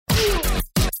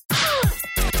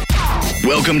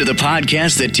Welcome to the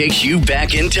podcast that takes you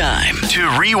back in time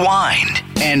to rewind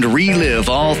and relive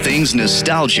all things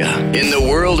nostalgia in the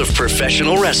world of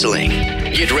professional wrestling.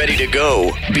 Get ready to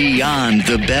go Beyond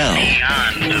the Bell.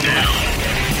 Beyond the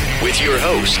Bell. With your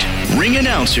host, ring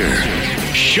announcer,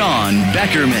 Sean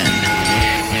Beckerman.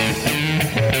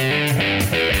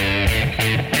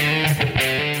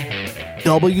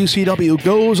 WCW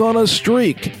goes on a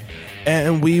streak,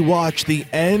 and we watch the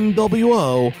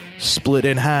NWO split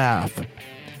in half.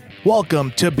 Welcome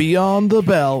to Beyond the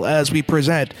Bell as we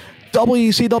present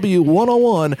WCW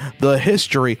 101, The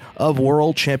History of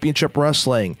World Championship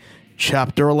Wrestling.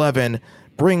 Chapter 11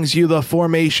 brings you the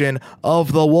formation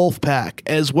of the Wolfpack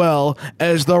as well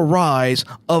as the rise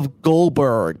of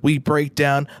Goldberg. We break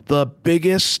down the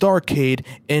biggest Starrcade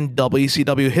in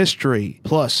WCW history,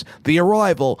 plus the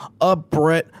arrival of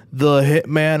Bret the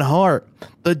Hitman Hart,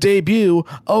 the debut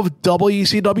of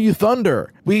WCW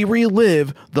Thunder. We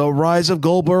relive the rise of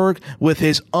Goldberg with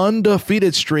his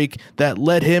undefeated streak that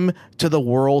led him to the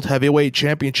World Heavyweight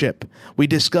Championship. We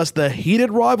discuss the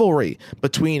heated rivalry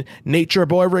between Nature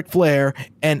Boy Ric Flair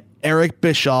and Eric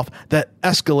Bischoff that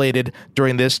escalated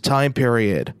during this time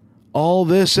period. All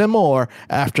this and more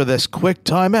after this quick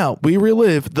timeout. We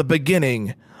relive the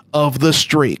beginning of the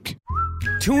streak.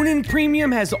 TuneIn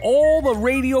Premium has all the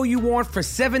radio you want for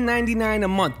 $7.99 a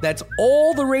month. That's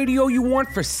all the radio you want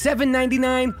for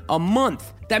 $7.99 a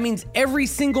month. That means every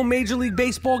single Major League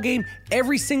Baseball game,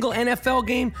 every single NFL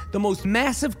game, the most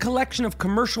massive collection of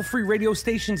commercial-free radio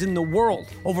stations in the world,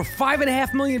 over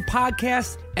 5.5 million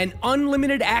podcasts, and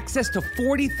unlimited access to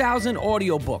 40,000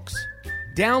 audiobooks.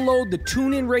 Download the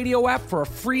TuneIn Radio app for a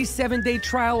free 7-day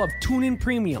trial of TuneIn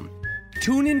Premium.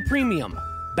 TuneIn Premium.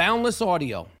 Boundless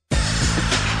audio.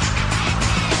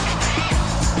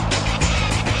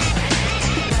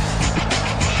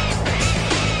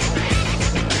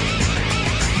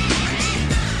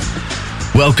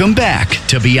 Welcome back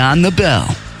to Beyond the Bell.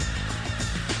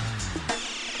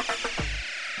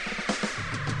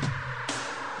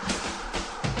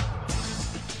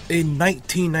 In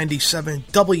 1997,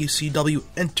 WCW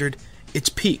entered its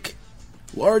peak,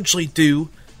 largely due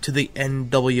to the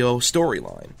NWO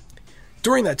storyline.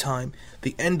 During that time,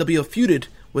 the NWO feuded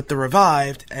with the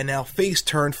revived and now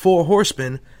face-turned Four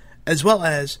Horsemen, as well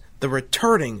as the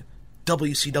returning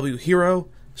WCW hero,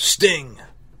 Sting.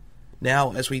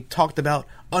 Now, as we talked about,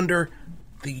 under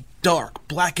the dark,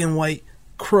 black and white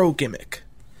Crow gimmick.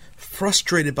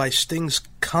 Frustrated by Sting's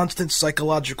constant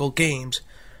psychological games,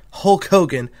 Hulk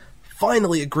Hogan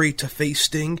finally agreed to face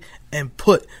Sting and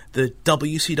put the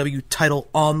WCW title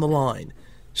on the line.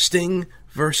 Sting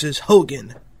versus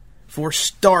Hogan for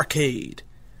Starrcade,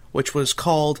 which was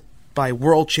called by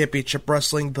World Championship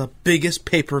Wrestling the biggest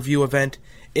pay-per-view event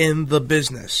in the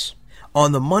business.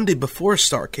 On the Monday before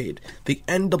Starrcade, the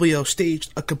NWO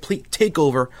staged a complete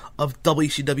takeover of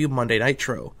WCW Monday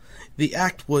Nitro. The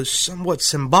act was somewhat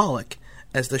symbolic,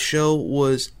 as the show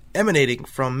was emanating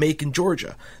from Macon,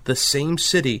 Georgia, the same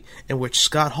city in which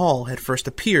Scott Hall had first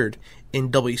appeared in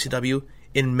WCW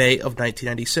in May of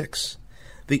 1996.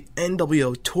 The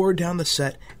NWO tore down the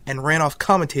set and ran off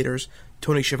commentators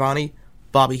Tony Schiavone,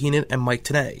 Bobby Heenan, and Mike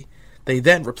Tenay. They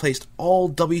then replaced all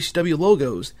WCW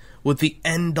logos with the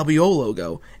NWO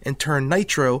logo and turned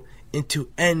Nitro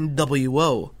into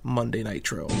NWO Monday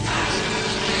Nitro.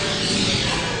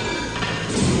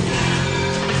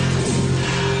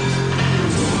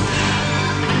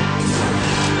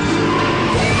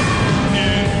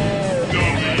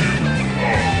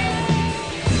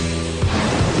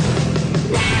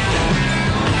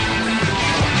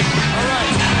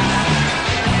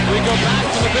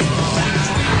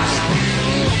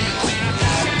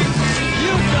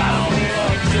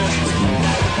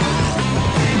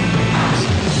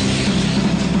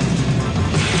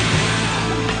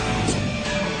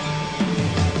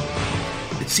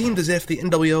 It seemed as if the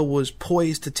NWO was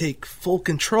poised to take full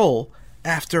control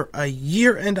after a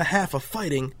year and a half of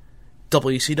fighting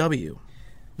WCW.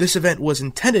 This event was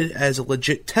intended as a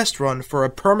legit test run for a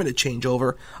permanent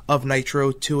changeover of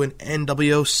Nitro to an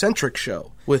NWO-centric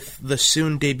show, with the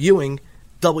soon debuting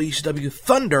WCW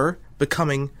Thunder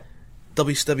becoming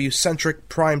WCW-centric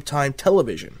primetime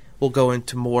television. We'll go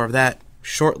into more of that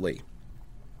shortly.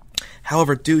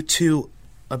 However, due to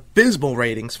abysmal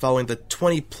ratings following the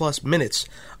 20-plus minutes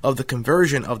of the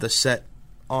conversion of the set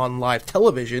on live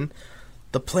television,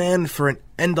 the plan for an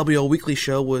NWO weekly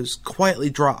show was quietly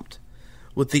dropped,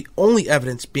 with the only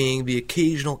evidence being the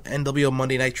occasional NWO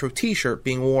Monday Nitro t-shirt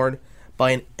being worn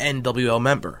by an NWO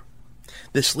member.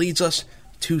 This leads us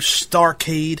to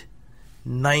Starrcade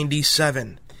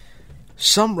 97.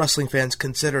 Some wrestling fans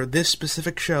consider this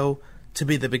specific show to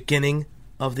be the beginning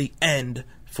of the end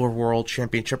for World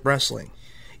Championship Wrestling.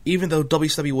 Even though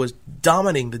WCW was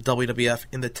dominating the WWF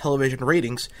in the television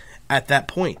ratings at that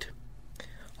point,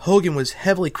 Hogan was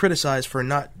heavily criticized for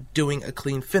not doing a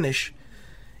clean finish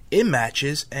in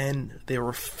matches, and they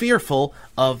were fearful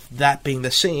of that being the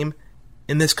same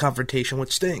in this confrontation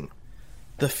with Sting.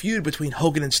 The feud between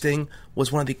Hogan and Sting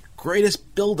was one of the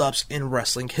greatest build-ups in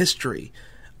wrestling history.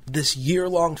 This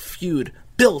year-long feud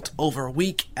built over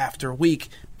week after week,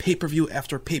 pay-per-view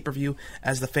after pay-per-view,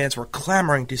 as the fans were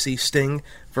clamoring to see Sting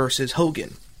versus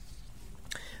Hogan.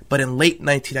 But in late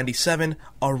 1997,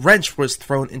 a wrench was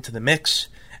thrown into the mix,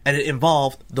 and it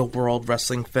involved the World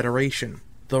Wrestling Federation.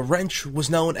 The wrench was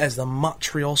known as the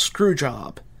Montreal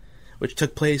Screwjob, which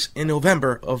took place in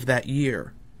November of that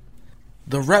year.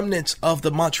 The remnants of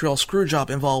the Montreal Screwjob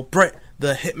involved Bret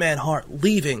the Hitman Hart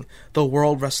leaving the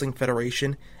World Wrestling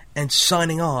Federation and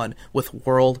signing on with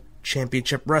World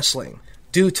Championship Wrestling.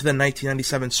 Due to the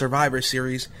 1997 Survivor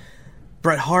Series,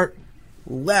 Bret Hart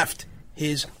left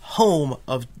his home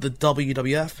of the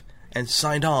WWF and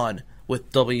signed on with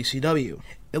WCW.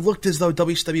 It looked as though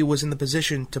WCW was in the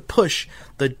position to push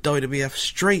the WWF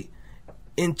straight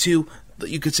into,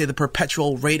 you could say, the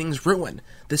perpetual ratings ruin.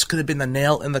 This could have been the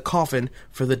nail in the coffin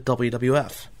for the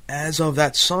WWF. As of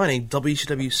that signing,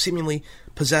 WCW seemingly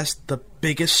possessed the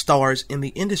biggest stars in the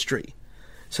industry,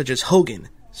 such as Hogan,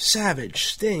 Savage,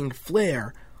 Sting,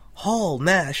 Flair, Hall,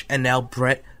 Nash, and now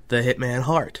Bret the Hitman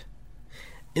Hart.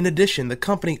 In addition, the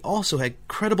company also had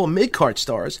credible mid-card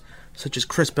stars, such as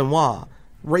Chris Benoit,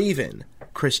 Raven,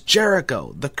 Chris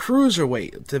Jericho. The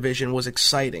Cruiserweight division was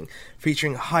exciting,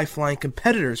 featuring high-flying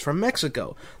competitors from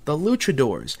Mexico, the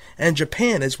Luchadors, and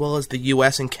Japan, as well as the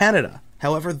US and Canada.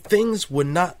 However, things would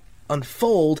not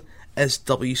unfold as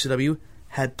WCW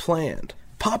had planned.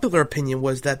 Popular opinion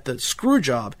was that the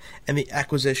Screwjob and the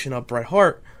acquisition of Bret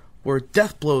Hart were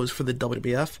death blows for the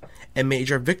WWF and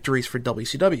major victories for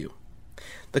WCW.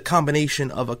 The combination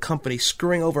of a company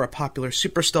screwing over a popular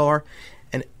superstar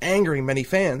and angering many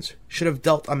fans should have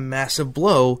dealt a massive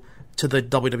blow to the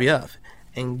WWF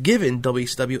and given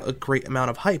WCW a great amount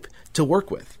of hype to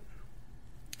work with.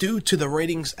 Due to the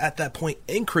ratings at that point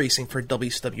increasing for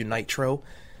WCW Nitro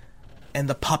and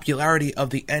the popularity of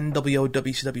the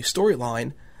NWO-WCW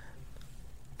storyline,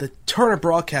 the Turner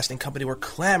Broadcasting Company were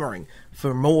clamoring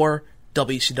for more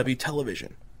WCW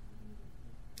television.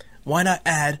 Why not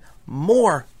add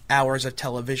more hours of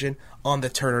television on the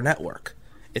Turner Network?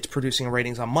 It's producing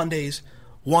ratings on Mondays.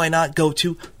 Why not go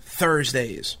to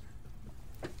Thursdays?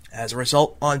 As a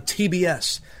result, on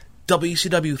TBS,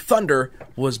 WCW Thunder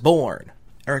was born.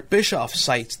 Eric Bischoff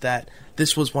cites that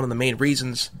this was one of the main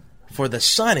reasons for the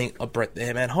signing of Bret the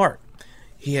Hitman Hart.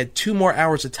 He had 2 more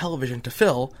hours of television to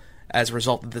fill as a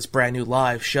result of this brand new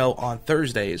live show on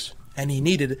Thursdays, and he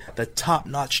needed the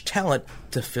top-notch talent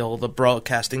to fill the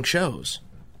broadcasting shows.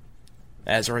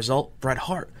 As a result, Bret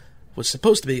Hart was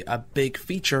supposed to be a big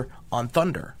feature on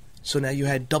Thunder. So now you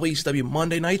had WCW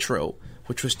Monday Nitro,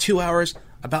 which was 2 hours,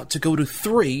 about to go to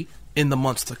 3 in the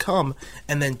months to come,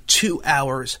 and then 2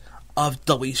 hours of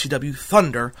WCW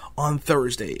Thunder on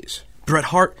Thursdays. Bret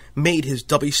Hart made his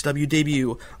WCW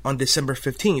debut on December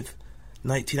 15th,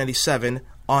 1997,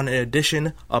 on an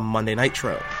edition of Monday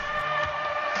Nitro.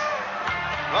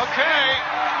 Okay,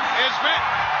 is Matt.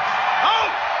 Oh!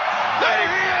 There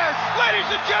he is! Ladies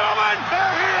and gentlemen,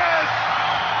 there he is!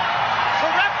 The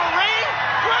referee,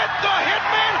 Bret the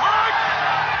Hitman Hart,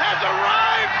 has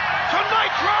arrived to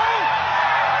Nitro!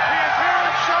 He is here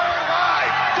in Charlotte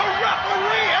live to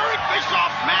referee Eric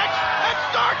Bischoff's match at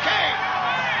Starrcade!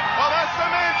 Well, that's the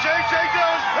man J.J.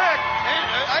 Dillon's pick.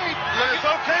 And it's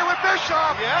okay with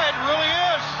Bischoff. Yeah, it really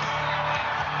is.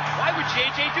 Why would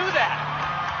J.J. do that?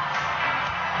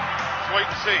 Let's wait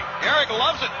and see. Eric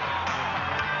loves it.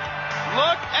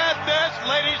 Look at this,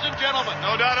 ladies and gentlemen.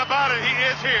 No doubt about it, he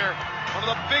is here. One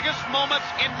of the biggest moments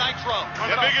in Nitro.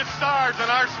 One of the biggest stars in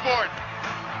our sport.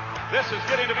 This is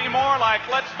getting to be more like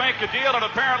let's make a deal, and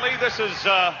apparently this is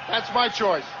That's my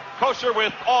choice. kosher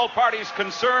with all parties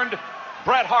concerned.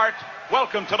 Bret Hart,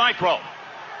 welcome to Nitro.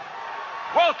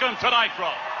 Welcome to Nitro.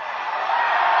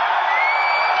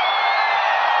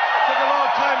 Took a long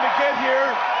time to get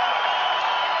here,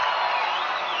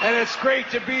 and it's great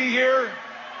to be here.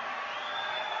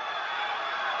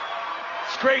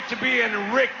 It's great to be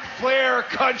in Ric Flair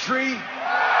country.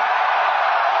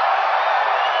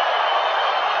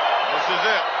 This is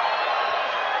it.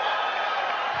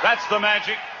 That's the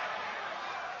magic.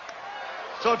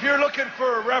 So if you're looking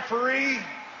for a referee, is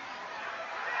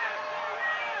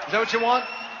that what you want?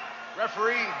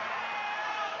 Referee?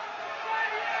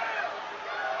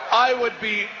 I would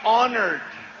be honored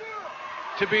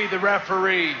to be the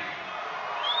referee.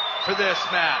 for this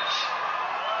match.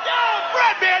 Yo,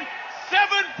 Brett, man!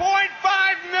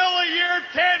 7.5 mil a year,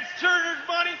 Ted's Turner's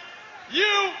money.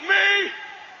 You, me,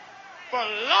 for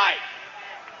life.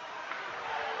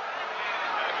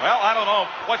 Well, I don't know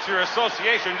what's your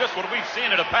association, just what we've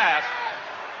seen in the past.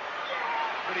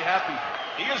 Pretty happy.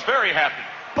 He is very happy.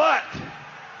 But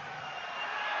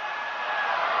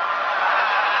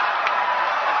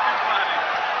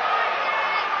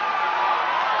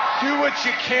do what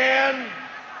you can.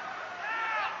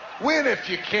 Win if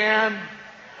you can.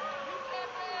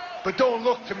 But don't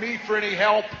look to me for any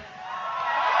help.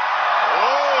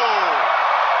 Oh!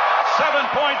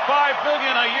 $7.5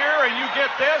 million a year, and you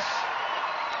get this?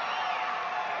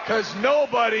 Because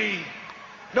nobody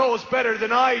knows better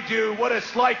than I do what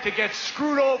it's like to get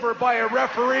screwed over by a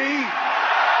referee.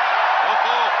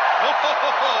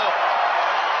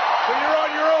 So you're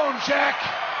on your own, Jack.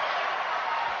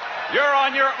 You're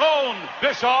on your own,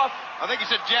 Bischoff. I think he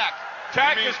said Jack.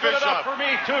 Jack is good enough for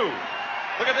me, too.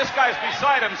 Look at this guy's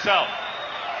beside himself.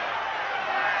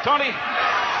 Tony.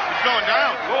 He's going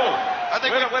down. Oh,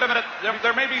 wait a minute.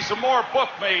 There may be some more book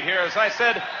made here. As I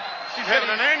said, she's having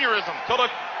an aneurysm. To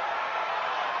look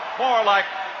more like,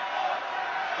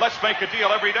 let's make a deal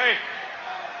every day.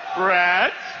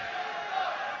 Brett.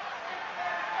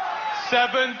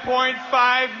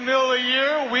 7.5 mil a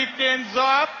year, weekends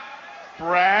off.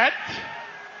 Brett.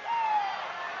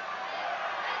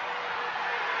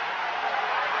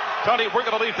 Tony, we're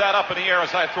going to leave that up in the air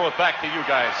as I throw it back to you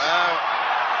guys.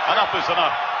 Enough is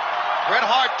enough. Bret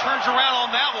Hart turns around on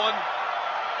that one.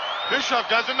 Bischoff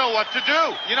doesn't know what to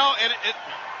do. You know, and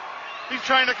he's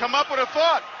trying to come up with a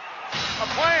thought, a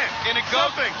plan, and it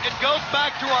goes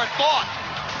back to our thought.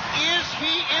 Is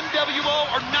he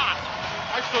NWO or not?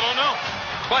 I still don't know.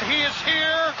 But he is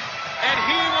here, and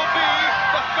he will be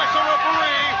the special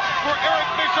referee for Eric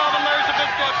Bischoff and Larry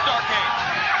Zbyszko at Starrcade.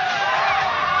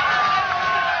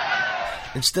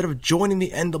 Instead of joining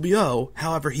the NWO,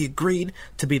 however, he agreed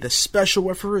to be the special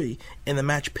referee in the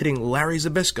match pitting Larry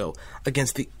Zbyszko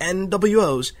against the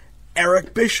NWO's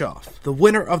Eric Bischoff. The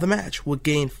winner of the match would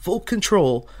gain full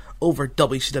control over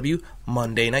WCW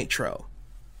Monday Nitro.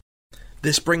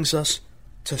 This brings us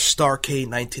to Starrcade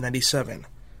 1997.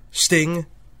 Sting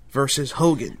versus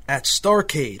Hogan at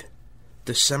Starrcade,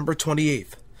 December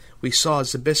 28th. We saw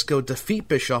Zbyszko defeat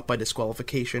Bischoff by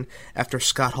disqualification after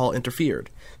Scott Hall interfered.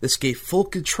 This gave full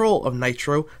control of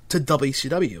Nitro to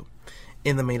WCW.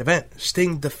 In the main event,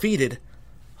 Sting defeated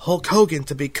Hulk Hogan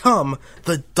to become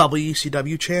the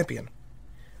WCW champion.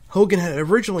 Hogan had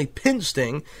originally pinned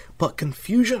Sting, but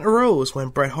confusion arose when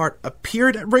Bret Hart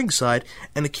appeared at ringside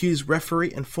and accused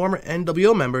referee and former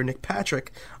NWO member Nick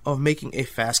Patrick of making a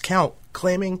fast count,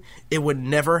 claiming it would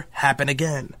never happen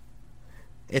again.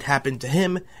 It happened to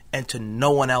him and to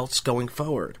no one else going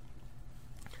forward.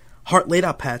 Hart laid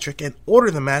out Patrick and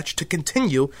ordered the match to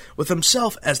continue with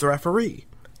himself as the referee.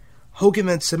 Hogan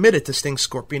then submitted to Sting's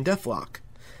Scorpion Deathlock.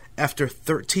 After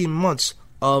 13 months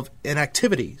of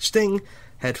inactivity, Sting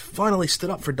had finally stood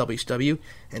up for WCW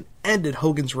and ended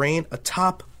Hogan's reign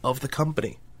atop of the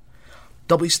company.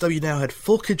 WCW now had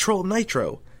full control of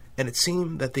Nitro, and it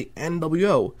seemed that the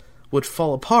NWO would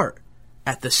fall apart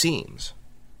at the seams.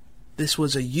 This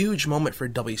was a huge moment for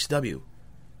WCW.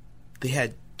 They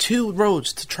had two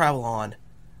roads to travel on,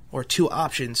 or two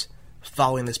options,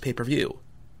 following this pay-per-view.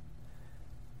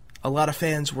 A lot of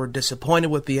fans were disappointed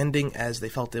with the ending as they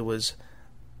felt it was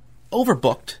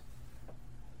overbooked,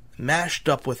 mashed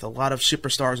up with a lot of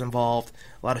superstars involved,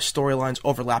 a lot of storylines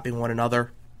overlapping one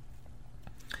another,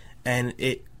 and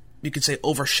it, you could say,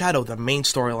 overshadowed the main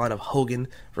storyline of Hogan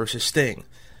versus Sting.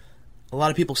 A lot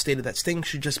of people stated that Sting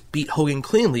should just beat Hogan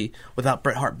cleanly without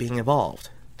Bret Hart being involved.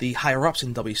 The higher-ups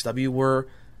in WCW were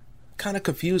kind of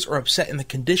confused or upset in the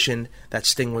condition that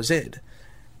Sting was in.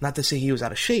 Not to say he was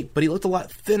out of shape, but he looked a lot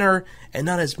thinner and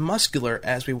not as muscular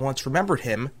as we once remembered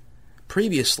him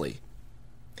previously.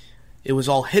 It was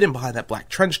all hidden behind that black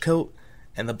trench coat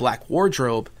and the black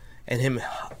wardrobe and him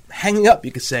hanging up,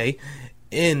 you could say,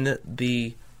 in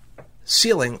the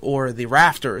ceiling or the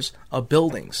rafters of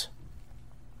buildings.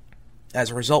 As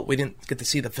a result, we didn't get to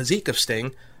see the physique of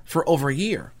Sting for over a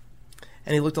year.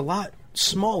 And he looked a lot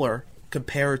smaller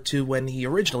compared to when he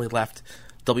originally left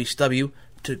WCW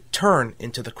to turn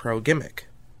into the Crow gimmick.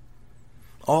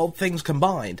 All things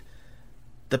combined,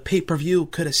 the pay-per-view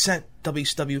could have sent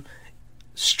WCW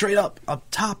straight up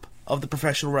top of the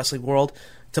professional wrestling world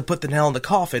to put the nail in the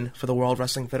coffin for the World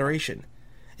Wrestling Federation.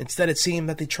 Instead, it seemed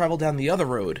that they traveled down the other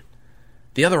road,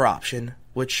 the other option,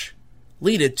 which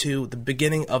leaded to the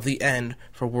beginning of the end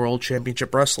for World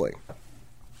Championship Wrestling.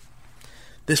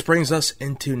 This brings us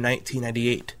into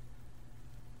 1998.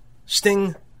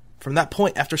 Sting from that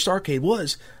point after Starrcade,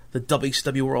 was the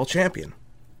WCW World Champion.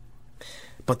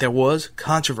 But there was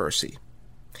controversy.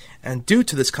 And due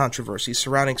to this controversy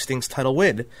surrounding Sting's title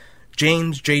win,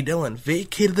 James J. Dillon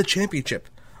vacated the championship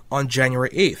on January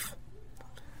 8th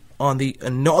on the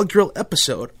inaugural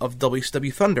episode of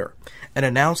WCW Thunder and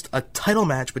announced a title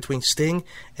match between Sting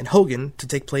and Hogan to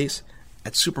take place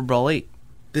at Super Bowl VIII.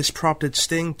 This prompted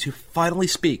Sting to finally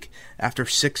speak after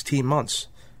 16 months,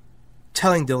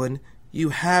 telling Dillon, "You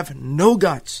have no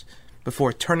guts,"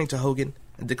 before turning to Hogan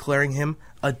and declaring him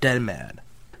a dead man.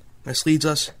 This leads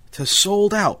us to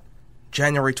Sold Out,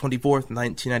 January 24th,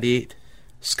 1998.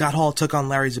 Scott Hall took on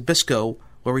Larry Zbyszko,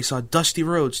 where we saw Dusty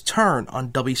Rhodes turn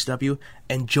on WCW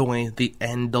and join the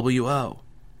NWO.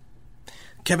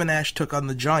 Kevin Nash took on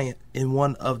the Giant in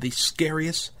one of the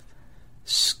scariest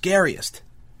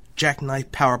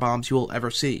jackknife powerbombs you will ever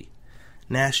see.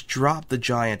 Nash dropped the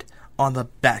Giant on the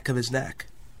back of his neck.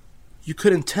 You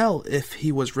couldn't tell if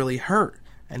he was really hurt,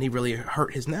 and he really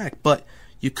hurt his neck, but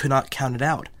you could not count it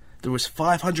out. There was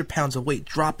 500 pounds of weight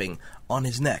dropping on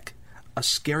his neck. A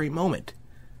scary moment.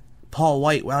 Paul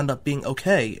White wound up being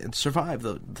okay and survived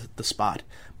the spot,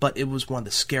 but it was one of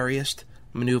the scariest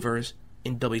maneuvers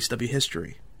in WCW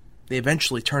history. They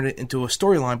eventually turned it into a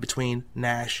storyline between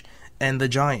Nash and the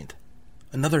Giant.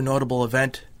 Another notable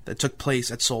event that took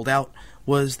place at Sold Out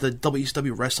was the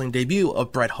WCW wrestling debut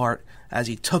of Bret Hart as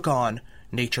he took on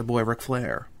Nature Boy Ric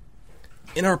Flair.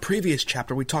 In our previous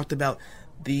chapter, we talked about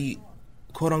the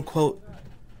quote-unquote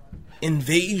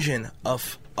invasion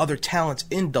of other talents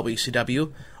in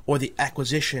WCW, or the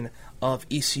acquisition of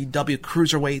ECW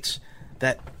cruiserweights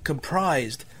that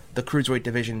comprised the cruiserweight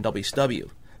division in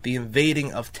WCW, the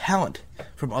invading of talent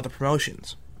from other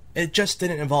promotions. It just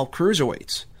didn't involve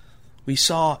cruiserweights. We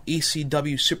saw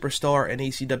ECW superstar and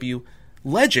ECW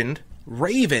legend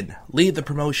Raven lead the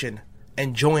promotion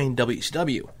and join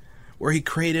WCW, where he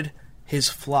created his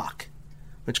flock,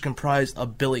 which comprised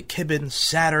of Billy Kidman,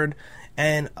 Saturn,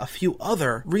 and a few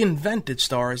other reinvented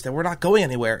stars that were not going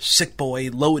anywhere. Sick Boy,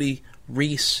 Lodi,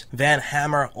 Reese, Van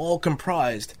Hammer, all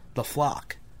comprised the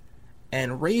flock.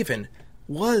 And Raven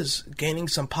was gaining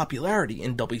some popularity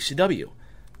in WCW.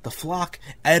 The flock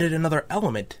added another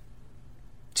element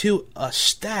to a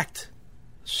stacked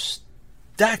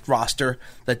roster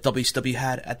that WCW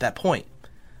had at that point.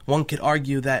 One could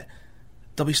argue that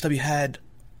WCW had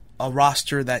a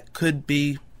roster that could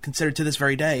be considered to this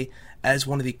very day as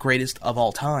one of the greatest of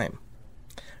all time.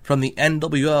 From the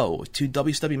NWO to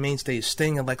WCW mainstays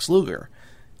Sting and Lex Luger,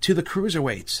 to the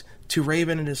Cruiserweights, to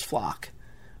Raven and his flock.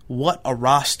 What a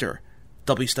roster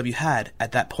WCW had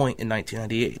at that point in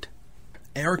 1998.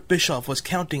 Eric Bischoff was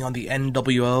counting on the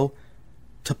NWO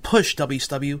to push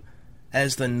WCW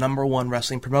as the #1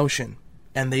 wrestling promotion,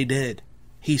 and they did.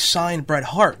 He signed Bret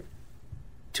Hart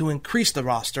to increase the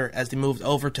roster as they moved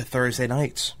over to Thursday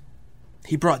nights.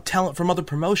 He brought talent from other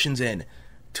promotions in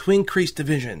to increase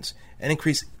divisions and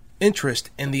increase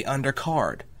interest in the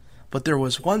undercard. But there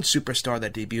was one superstar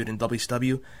that debuted in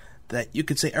WCW that you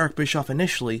could say Eric Bischoff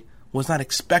initially was not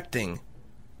expecting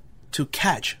to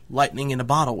catch lightning in a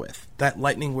bottle with. That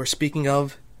lightning we're speaking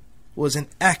of was an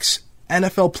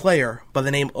ex-NFL player by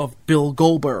the name of Bill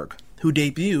Goldberg, who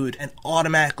debuted and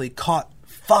automatically caught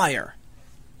fire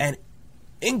and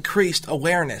increased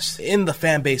awareness in the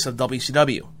fan base of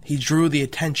WCW. He drew the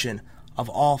attention of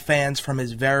all fans from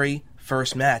his very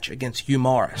first match against Hugh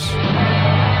Morris.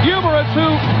 Hugh Morris, who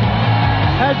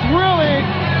has really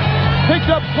picked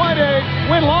up quite a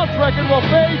win-loss record, will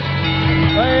face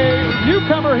a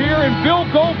newcomer here in Bill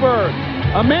Goldberg,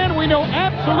 a man we know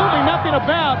absolutely nothing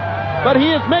about, but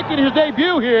he is making his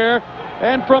debut here,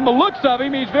 and from the looks of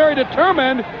him, he's very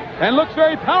determined and looks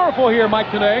very powerful here,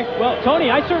 Mike, today. Well, Tony,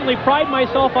 I certainly pride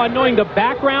myself on knowing the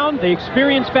background, the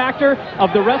experience factor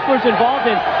of the wrestlers involved,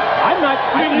 and I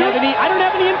don't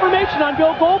have any information on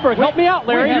Bill Goldberg. Help me out,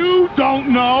 Larry. You don't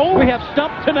know? We have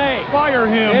Stump Tenay. Fire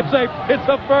him. It's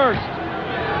a first.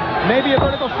 Maybe a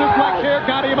vertical suplex here,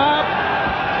 got him up.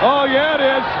 Oh, yeah, it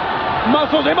is.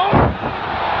 Muscles him up.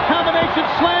 Combination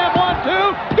slam, 1,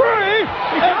 2, 3.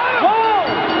 Oh,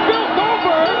 Bill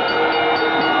Goldberg,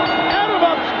 out of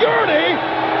obscurity,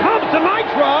 comes to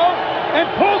Nitro and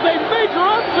pulls a major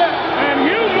upset. And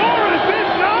Hugh Morris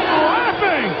is not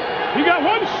laughing. He got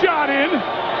one shot in.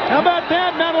 How about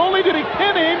that? Not only did he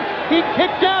pin him, he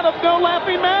kicked out of no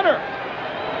laughing matter.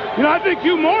 You know, I think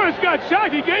Hugh Morris got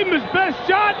shot. He gave him his best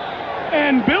shot,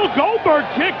 and Bill Goldberg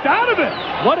kicked out of it.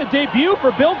 What a debut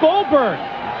for Bill Goldberg.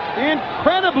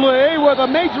 Incredibly, with a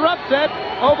major upset,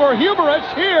 over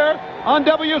Humorous here on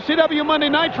WCW Monday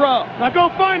Nitro. Now go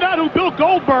find out who Bill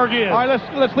Goldberg is. All right,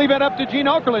 let's leave that up to Gene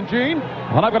Okerlund. Gene?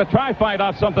 Well, I'm going to try and find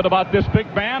out something about this big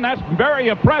man. That's very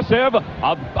impressive.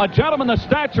 A gentleman the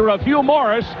stature of Hugh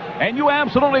Morris, and you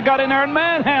absolutely got in there and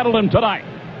manhandled him tonight.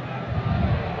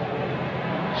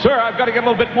 Sir, I've got to get a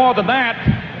little bit more than that.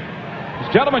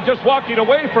 This gentleman just walking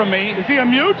away from me. Is he a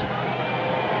mute?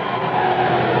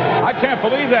 I can't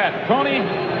believe that. Tony,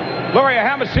 Laurie, I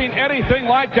haven't seen anything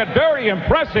like that. Very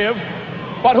impressive.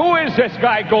 But who is this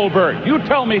guy, Goldberg? You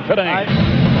tell me today.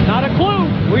 Not a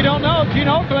clue. We don't know, Gene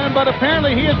Okerlund, but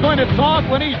apparently he is going to talk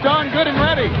when he's darn good and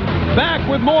ready. Back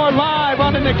with more live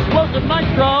on an explosive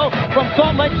Nitro from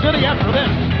Salt Lake City after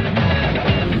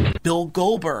this. Bill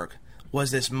Goldberg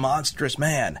was this monstrous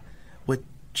man with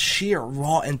sheer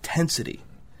raw intensity,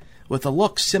 with a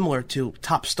look similar to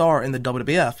top star in the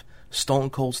WWF,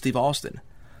 Stone Cold Steve Austin.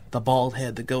 The bald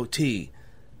head, the goatee,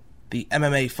 the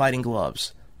MMA fighting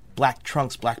gloves, black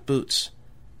trunks, black boots.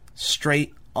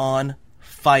 Straight on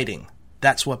fighting.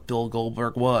 That's what Bill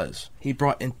Goldberg was. He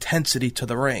brought intensity to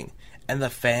the ring, and the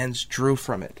fans drew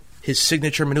from it. His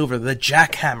signature maneuver, the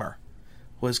jackhammer,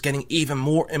 was getting even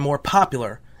more and more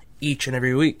popular each and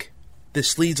every week.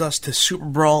 This leads us to Super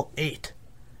Brawl 8.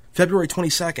 February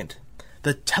 22nd.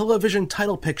 The television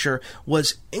title picture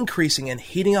was increasing and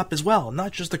heating up as well.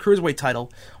 Not just the Cruiserweight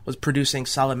title was producing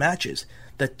solid matches.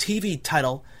 The TV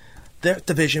title, their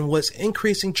division, was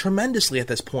increasing tremendously at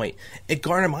this point. It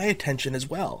garnered my attention as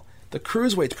well. The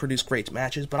Cruiserweights produced great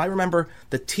matches, but I remember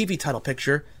the TV title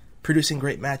picture producing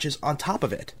great matches on top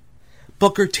of it.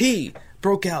 Booker T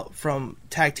broke out from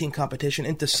tag team competition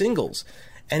into singles,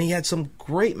 and he had some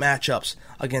great matchups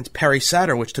against Perry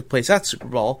Saturn, which took place at Super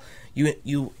Bowl.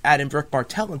 You add in Rick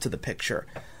Martel into the picture.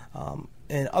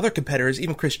 And other competitors,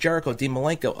 even Chris Jericho, Dean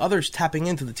Malenko, others tapping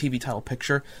into the TV title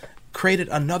picture, created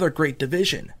another great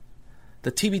division.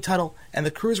 The TV title and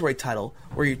the Cruiserweight title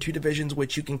were your two divisions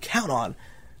which you can count on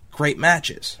great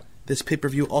matches. This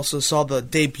pay-per-view also saw the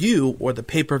debut, or the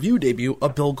pay-per-view debut,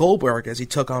 of Bill Goldberg as he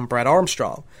took on Brad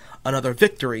Armstrong. Another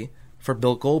victory for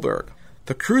Bill Goldberg.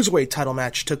 The Cruiserweight title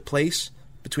match took place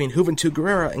between Juventud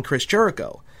Guerrera and Chris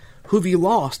Jericho. Juvi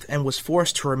lost and was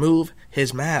forced to remove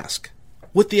his mask.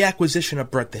 With the acquisition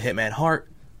of Bret the Hitman Hart,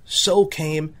 so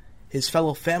came his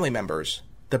fellow family members,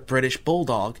 the British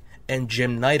Bulldog and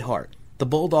Jim Neidhart. The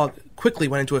Bulldog quickly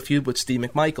went into a feud with Steve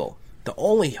McMichael. The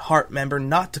only Hart member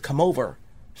not to come over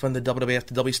from the WWF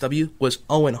to WCW was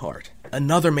Owen Hart.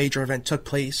 Another major event took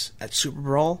place at Super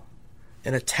Brawl.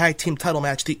 In a tag team title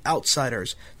match, the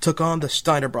Outsiders took on the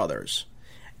Steiner Brothers.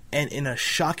 And in a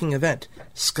shocking event,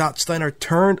 Scott Steiner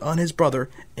turned on his brother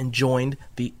and joined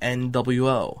the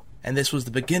NWO. And this was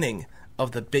the beginning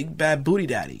of the Big Bad Booty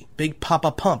Daddy, Big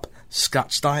Papa Pump,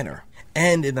 Scott Steiner.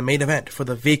 And in the main event for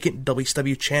the vacant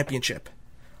WCW Championship,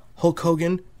 Hulk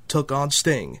Hogan took on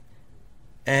Sting.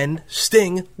 And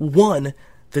Sting won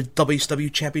the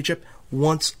WCW Championship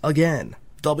once again.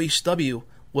 WCW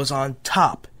was on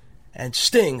top, and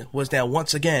Sting was now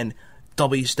once again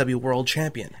WCW World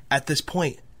Champion. At this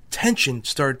point, tension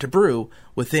started to brew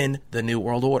within the New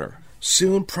World Order.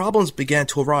 Soon, problems began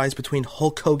to arise between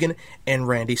Hulk Hogan and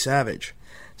Randy Savage.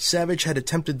 Savage had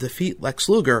attempted to defeat Lex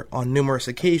Luger on numerous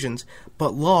occasions,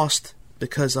 but lost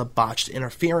because of botched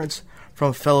interference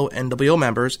from fellow NWO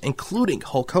members, including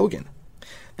Hulk Hogan.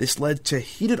 This led to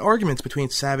heated arguments between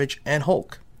Savage and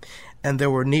Hulk, and there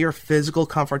were near physical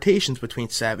confrontations between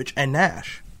Savage and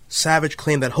Nash. Savage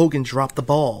claimed that Hogan dropped the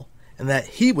ball, and that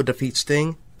he would defeat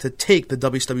Sting to take the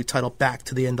WCW title back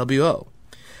to the NWO.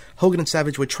 Hogan and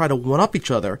Savage would try to one-up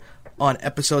each other on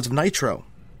episodes of Nitro,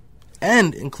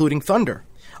 and including Thunder.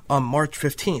 On March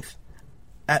 15th,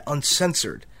 at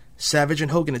Uncensored, Savage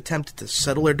and Hogan attempted to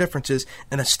settle their differences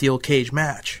in a steel cage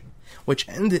match, which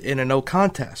ended in a no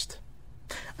contest.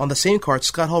 On the same card,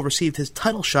 Scott Hall received his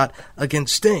title shot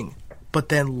against Sting, but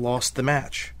then lost the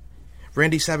match.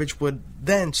 Randy Savage would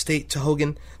then state to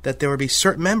Hogan that there would be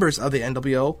certain members of the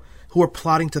NWO who were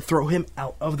plotting to throw him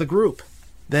out of the group.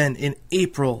 Then, in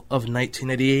April of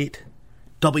 1988,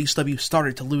 WCW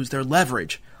started to lose their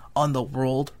leverage on the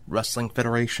World Wrestling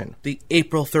Federation. The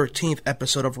April 13th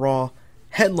episode of Raw,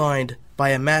 headlined by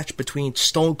a match between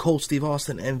Stone Cold Steve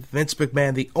Austin and Vince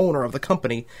McMahon, the owner of the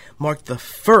company, marked the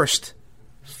first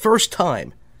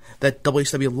time that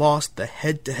WCW lost the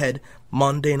head-to-head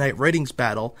Monday Night Ratings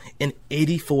battle in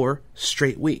 84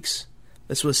 straight weeks.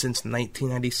 This was since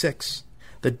 1996.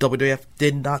 The WWF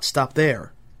did not stop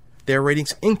there. Their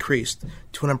ratings increased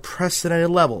to an unprecedented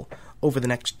level over the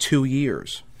next 2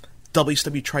 years.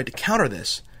 WCW tried to counter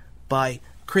this by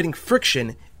creating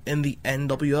friction in the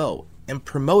NWO and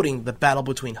promoting the battle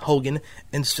between Hogan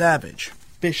and Savage.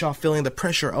 Bischoff, feeling the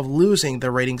pressure of losing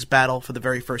the ratings battle for the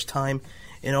very first time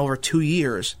in over 2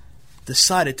 years,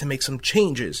 decided to make some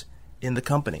changes in the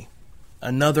company.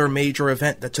 Another major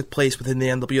event that took place within the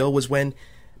NWO was when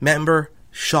member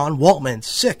Sean Waltman,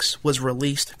 6, was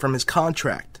released from his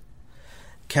contract.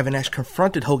 Kevin Nash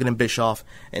confronted Hogan and Bischoff,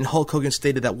 and Hulk Hogan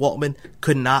stated that Waltman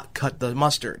could not cut the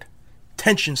mustard.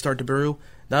 Tension started to brew,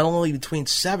 not only between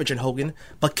Savage and Hogan,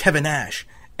 but Kevin Nash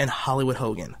and Hollywood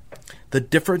Hogan. The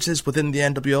differences within the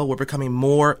NWO were becoming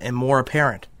more and more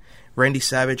apparent. Randy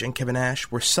Savage and Kevin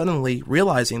Nash were suddenly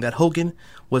realizing that Hogan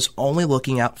was only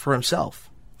looking out for himself,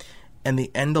 and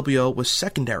the NWO was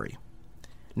secondary.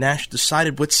 Nash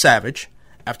decided with Savage,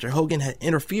 after Hogan had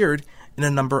interfered in a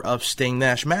number of Sting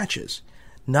Nash matches,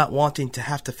 not wanting to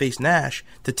have to face Nash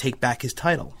to take back his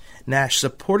title. Nash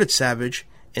supported Savage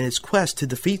in his quest to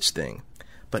defeat Sting,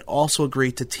 but also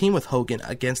agreed to team with Hogan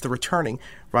against the returning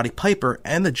Roddy Piper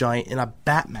and the Giant in a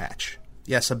bat match.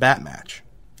 Yes, a bat match.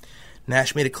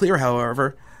 Nash made it clear,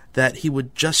 however, that he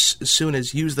would just as soon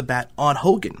as use the bat on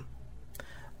Hogan.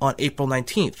 On April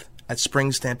 19th, at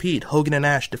Spring Stampede, Hogan and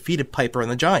Nash defeated Piper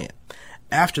and the Giant.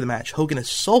 After the match, Hogan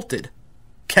assaulted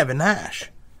Kevin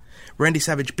Nash. Randy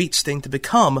Savage beat Sting to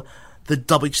become the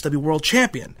WCW World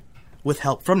Champion, with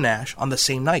help from Nash on the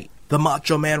same night. The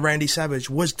Macho Man Randy Savage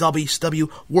was WCW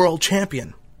World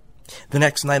Champion. The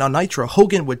next night on Nitro,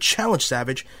 Hogan would challenge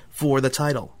Savage for the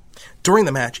title. During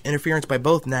the match, interference by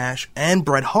both Nash and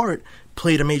Bret Hart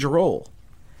played a major role.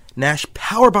 Nash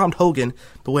powerbombed Hogan,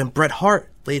 but when Bret Hart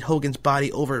laid Hogan's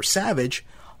body over Savage,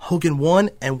 Hogan won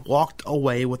and walked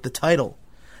away with the title.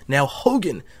 Now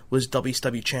Hogan was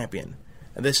WCW Champion,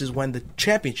 and this is when the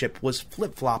championship was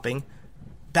flip-flopping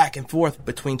back and forth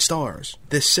between stars.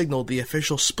 This signaled the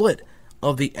official split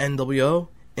of the NWO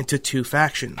into 2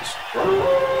 factions.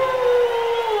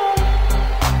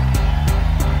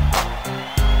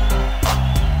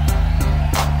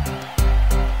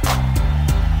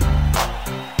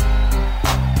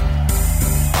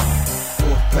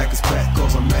 Wolfpack is back,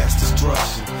 cause I'm mass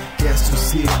destruction. Guess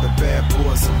who's here? The bad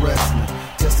boys of wrestling.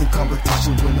 Testing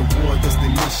competition, win the war, that's their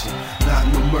mission. Not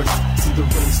no mercy, see the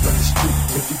race like the street.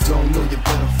 If you don't know, you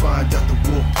better find out the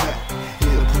Wolfpack.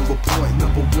 Here to prove a point,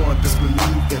 number one, just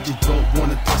believe that you don't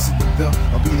wanna tussle with them.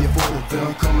 I'll be there for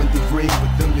them, come in the ring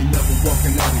with them, you're never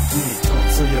walking out again. Don't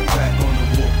turn your back on the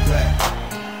Wolfpack.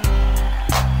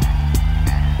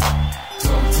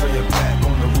 Don't turn your back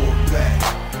on the Wolfpack.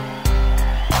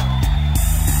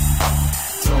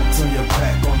 Don't turn your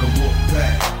back on the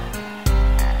Wolfpack.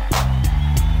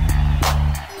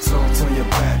 Don't turn your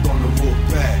back on the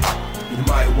Wolfpack. You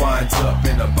might wind up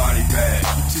in a body bag.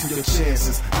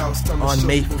 On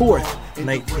May 4th,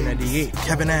 1998,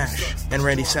 Kevin Nash and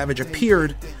Randy Savage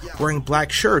appeared wearing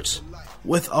black shirts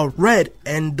with a red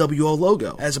NWO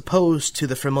logo, as opposed to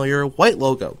the familiar white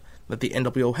logo that the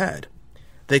NWO had.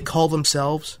 They called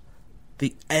themselves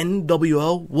the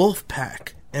NWO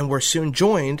Wolfpack, and were soon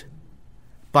joined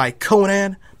by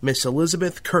Conan, Miss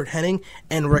Elizabeth, Kurt Hennig,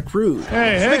 and Rick Rude.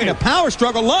 Speaking of power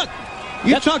struggle, look,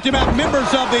 you talked about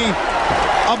members of the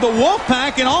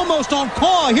Wolfpack, and almost on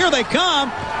call, here they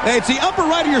come. It's the upper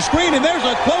right of your screen, and there's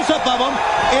a close-up of them.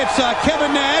 It's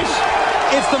Kevin Nash,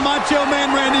 it's the Macho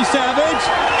Man Randy Savage,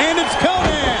 and it's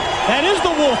Conan. That is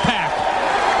the Wolfpack.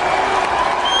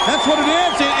 That's what it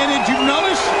is. And did you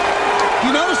notice?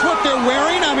 You notice what they're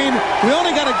wearing? I mean, we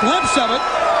only got a glimpse of it.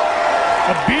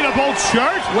 A beat-up old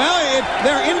shirt? Well,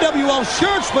 they're NWO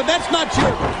shirts, but that's not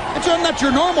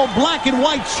your normal black and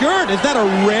white shirt. Is that a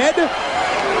red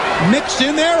mixed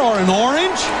in there, or an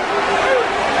orange?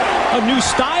 A new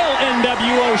style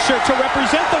NWO shirt to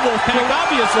represent the Wolfpack,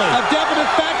 obviously. A definite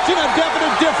faction, a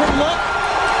definite different look.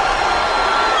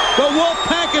 The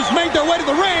Wolfpack has made their way to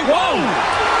the ring. Whoa!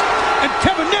 And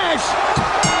Kevin Nash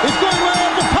is going right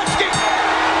over to Putski.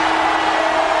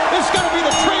 This is going to be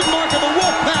the trademark of the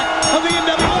Wolfpack of the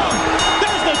NWO.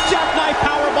 There's the jackknife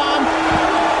powerbomb.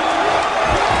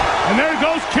 And there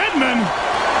goes Kidman.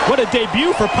 What a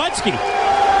debut for Putski.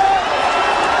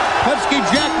 Putski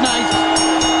jackknife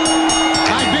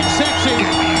by Big Sexy.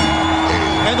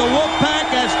 And the Wolfpack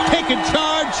has taken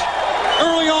charge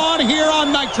early on here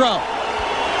on Nitro.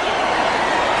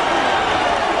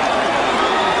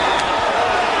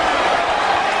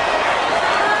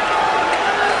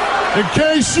 In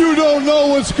case you don't know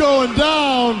what's going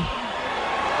down,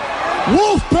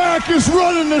 Wolfpack is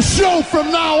running the show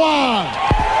from now on.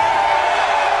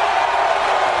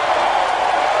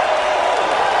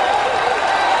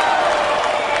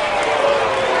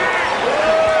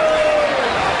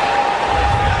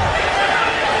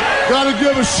 Gotta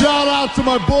give a shout out to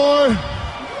my boy,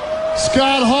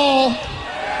 Scott Hall.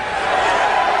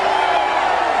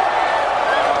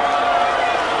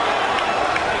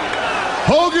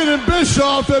 Hogan and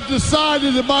Bischoff have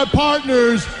decided that my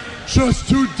partner's just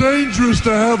too dangerous to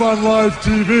have on live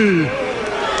TV.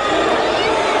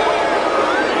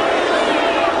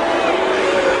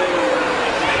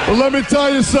 But let me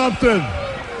tell you something.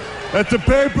 At the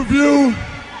pay-per-view,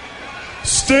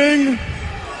 Sting,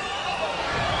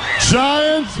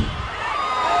 Giant,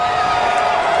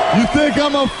 you think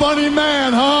I'm a funny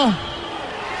man, huh?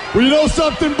 Well, you know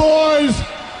something, boys?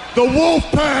 The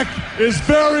Wolfpack is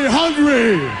very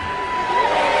hungry.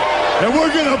 And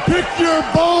we're gonna pick your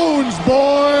bones,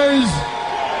 boys.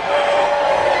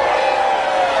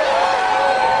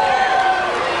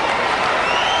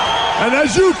 And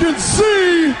as you can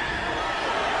see,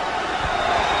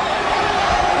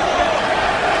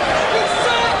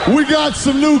 we got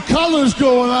some new colors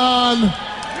going on.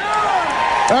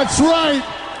 That's right.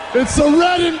 It's the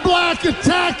red and black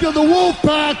attack of the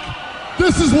Wolfpack.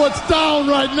 This is what's down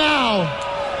right now.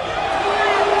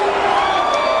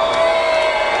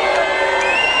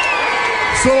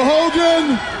 So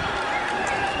Hogan,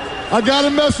 I got a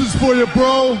message for you,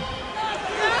 bro.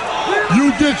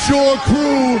 You get your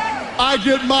crew, I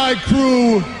get my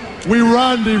crew. We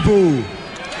rendezvous.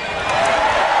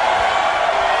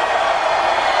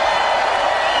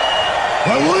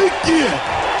 I like it.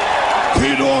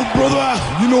 K-Dog, brother,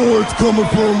 you know where it's coming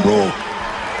from, bro.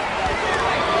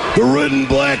 The red and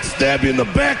black stab you in the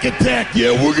back attack.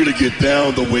 Yeah, we're gonna get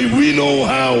down the way we know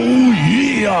how. Ooh,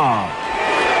 yeah.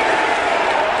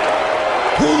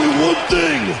 Only one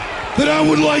thing that I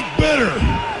would like better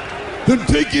than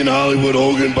taking Hollywood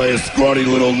Hogan by his scrawny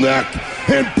little neck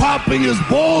and popping his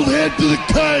bald head to the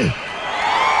sky.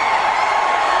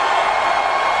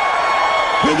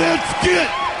 And that's Skit,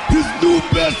 his new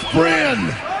best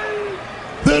friend.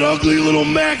 That ugly little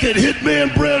maggot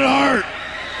hitman Bret Hart.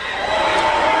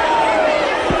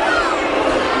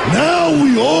 Now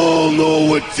we all know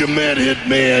what you meant,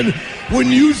 Hitman,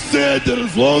 when you said that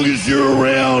as long as you're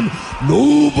around,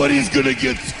 nobody's gonna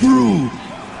get screwed.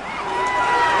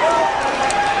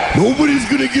 Nobody's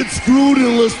gonna get screwed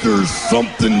unless there's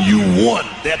something you want.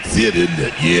 That's it, isn't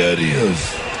it? Yeah, it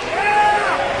is.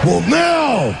 Well,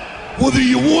 now, whether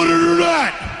you want it or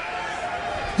not,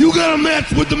 you got a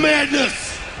match with the Madness.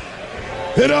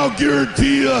 And I'll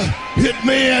guarantee you,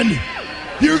 Hitman,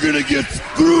 you're gonna get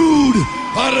screwed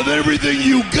out of everything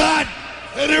you got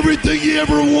and everything you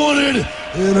ever wanted.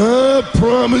 And I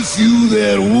promise you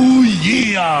that, ooh,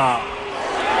 yeah.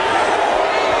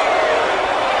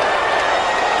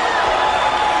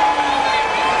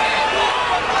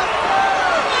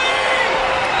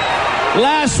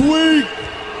 Last week,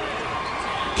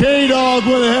 K-Dog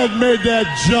went ahead and made that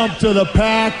jump to the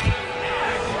pack.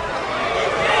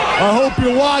 I hope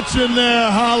you're watching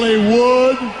there,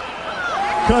 Hollywood,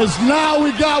 because now we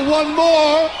got one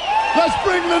more. Let's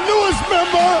bring the newest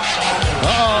member.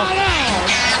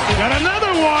 Got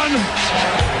another one.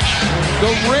 The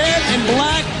red and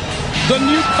black, the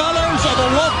new colors of the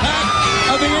Wolfpack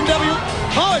of the NW.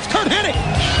 Oh, it's Curt Hennig.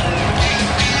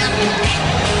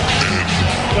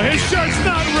 Well, his shirt's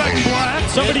not red and black.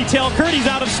 Somebody tell Curt he's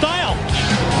out of style.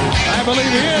 I believe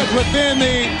he is within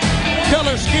the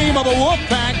color scheme of the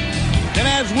Wolfpack. And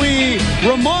as we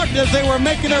remarked as they were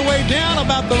making their way down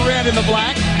about the red and the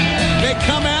black, they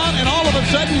come out and all of a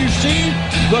sudden you see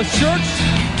the shirts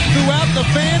throughout the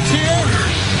fans here.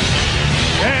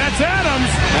 Hey, that's Adams.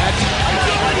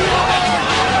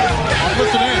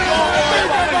 Listen in.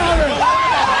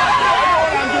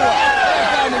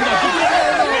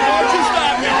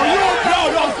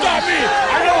 Don't stop me.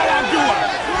 I know what I'm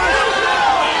doing.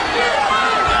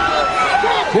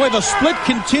 Boy, the split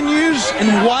continues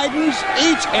and widens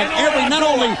each and every, not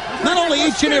only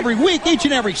each and every week, each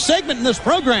and every segment in this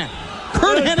program.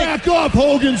 Curt Hennig. Back off,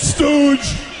 Hogan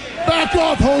Stooge. Back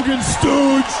off, Hogan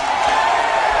Stooge.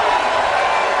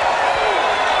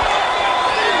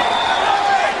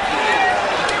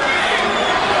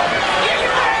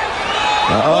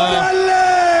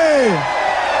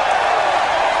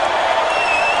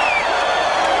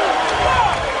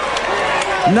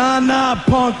 Nah,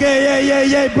 punk.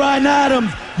 Hey, Brian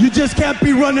Adams. You just can't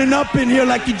be running up in here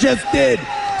like you just did.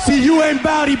 See, you ain't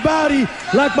bowdy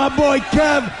like my boy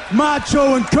Kev,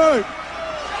 Macho, and Curt.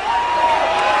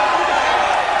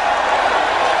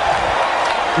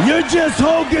 You're just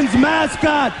Hogan's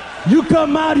mascot. You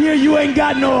come out here, you ain't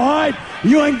got no heart.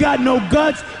 You ain't got no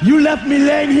guts. You left me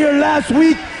laying here last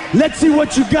week. Let's see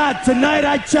what you got. Tonight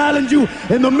I challenge you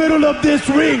in the middle of this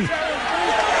ring.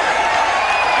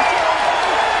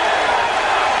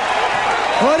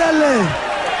 Orale.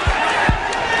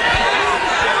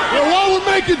 Well, while we're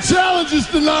making challenges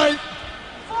tonight,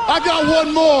 I got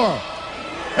one more.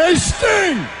 Hey,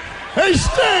 Sting!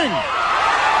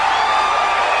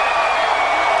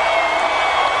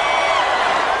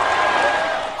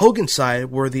 Hogan's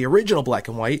side were the original Black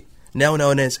and White, now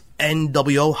known as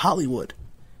NWO Hollywood,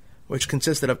 which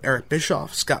consisted of Eric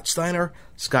Bischoff, Scott Steiner,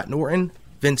 Scott Norton,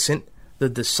 Vincent, the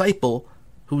Disciple,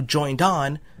 who joined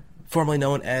on, formerly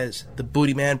known as the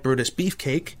Booty Man Brutus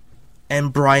Beefcake,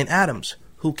 and Brian Adams,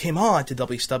 who came on to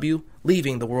WCW,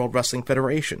 leaving the World Wrestling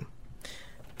Federation.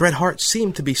 Bret Hart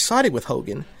seemed to be siding with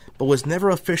Hogan, but was never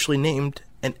officially named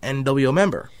an NWO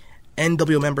member.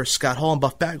 NWO members Scott Hall and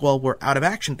Buff Bagwell were out of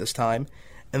action at this time,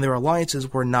 and their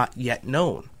alliances were not yet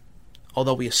known,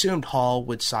 although we assumed Hall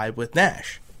would side with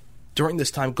Nash. During this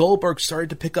time, Goldberg started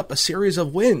to pick up a series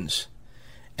of wins,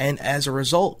 and as a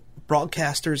result,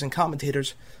 broadcasters and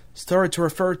commentators started to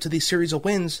refer to these series of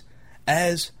wins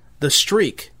as the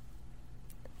streak.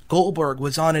 Goldberg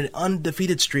was on an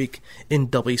undefeated streak in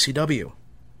WCW.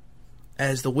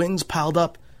 As the wins piled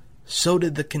up, so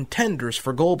did the contenders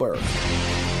for Goldberg.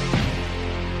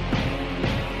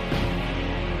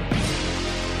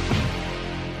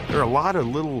 There are a lot of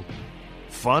little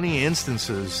funny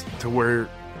instances to where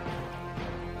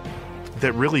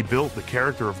that really built the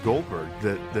character of Goldberg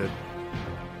that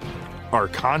are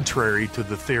contrary to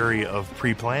the theory of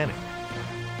pre-planning.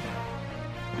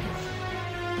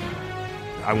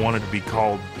 I wanted to be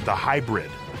called the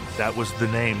Hybrid. That was the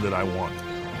name that I wanted.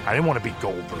 I didn't want to be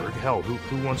Goldberg. Hell,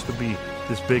 who wants to be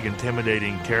this big,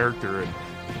 intimidating character and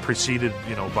preceded,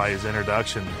 by his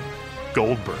introduction,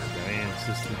 Goldberg? I mean,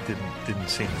 it didn't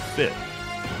seem to fit.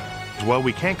 Well,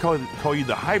 we can't call you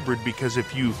the Hybrid because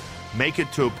if you make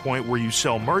it to a point where you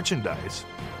sell merchandise,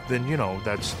 then,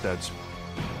 that's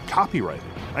copyrighted.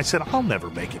 I said, I'll never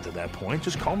make it to that point.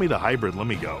 Just call me the Hybrid. Let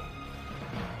me go.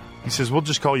 He says, we'll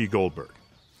just call you Goldberg.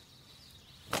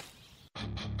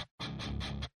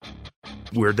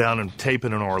 We were down and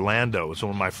taping in Orlando. It was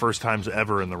one of my first times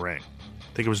ever in the ring.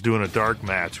 I think I was doing a dark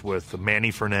match with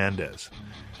Manny Fernandez.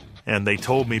 And they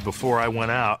told me before I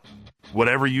went out,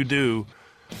 whatever you do,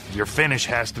 your finish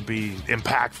has to be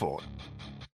impactful.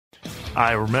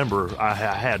 I remember I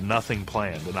had nothing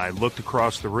planned, and I looked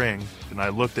across the ring, and I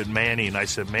looked at Manny, and I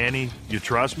said, Manny, you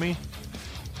trust me?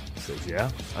 He says,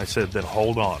 yeah. I said, then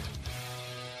hold on.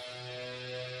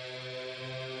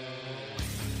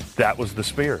 That was the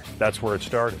spear. That's where it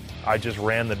started. I just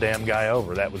ran the damn guy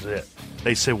over. That was it.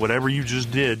 They said, whatever you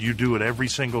just did, you do it every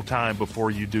single time before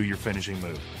you do your finishing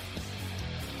move.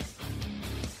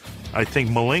 I think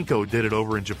Malenko did it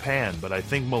over in Japan, but I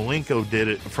think Malenko did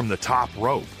it from the top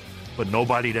rope. But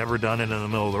nobody'd ever done it in the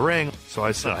middle of the ring. So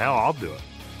I said, hell, I'll do it.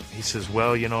 He says,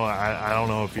 well, I don't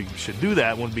know if you should do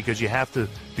that one because you have to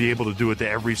be able to do it to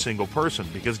every single person.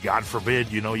 Because God forbid,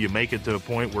 you make it to a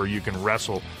point where you can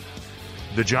wrestle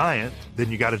the Giant, then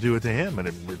you got to do it to him. And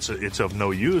it's of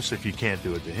no use if you can't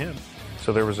do it to him.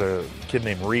 So there was a kid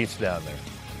named Reese down there,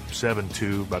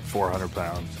 7'2", about 400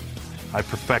 pounds. I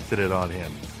perfected it on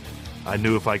him. I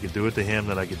knew if I could do it to him,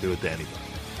 then I could do it to anybody.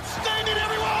 Standing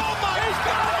everywhere. Oh, my, he's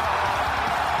got it.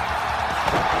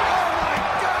 Oh,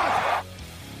 my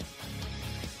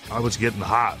God. I was getting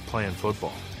hot playing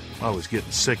football. I was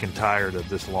getting sick and tired of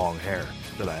this long hair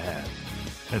that I had.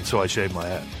 And so I shaved my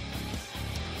head.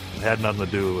 It had nothing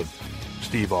to do with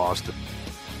Steve Austin.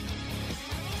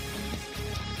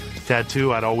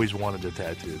 Tattoo, I'd always wanted a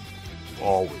tattoo.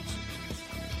 Always.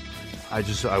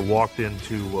 I walked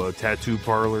into a tattoo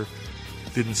parlor,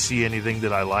 didn't see anything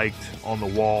that I liked on the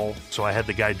wall, so I had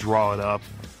the guy draw it up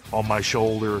on my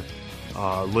shoulder,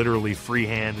 literally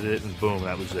free-handed it, and boom,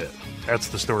 that was it. That's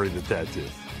the story of the tattoo.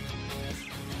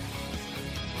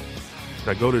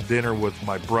 I go to dinner with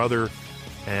my brother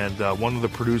and one of the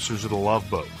producers of The Love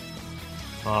Boat.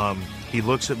 He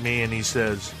looks at me and he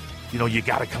says, you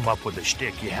got to come up with a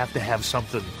shtick. You have to have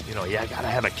something, you got to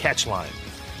have a catch line.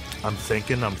 I'm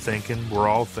thinking, we're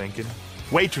all thinking.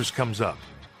 Waitress comes up.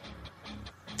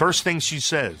 First thing she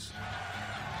says,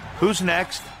 who's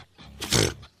next?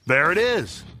 There it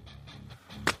is.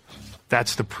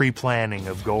 That's the pre-planning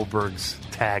of Goldberg's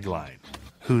tagline.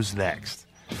 Who's next?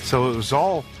 So it was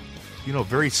all,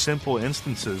 very simple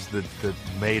instances that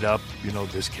made up,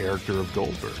 this character of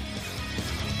Goldberg.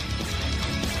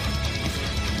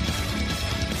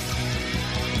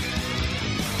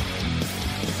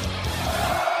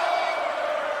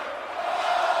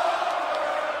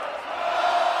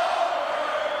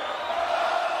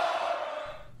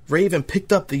 Raven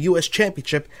picked up the U.S.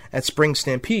 Championship at Spring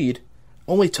Stampede,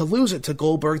 only to lose it to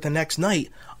Goldberg the next night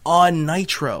on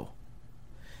Nitro.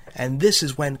 And this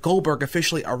is when Goldberg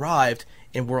officially arrived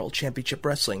in World Championship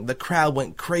Wrestling. The crowd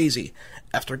went crazy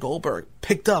after Goldberg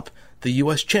picked up the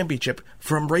U.S. Championship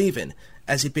from Raven,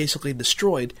 as he basically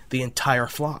destroyed the entire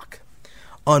flock.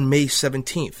 On May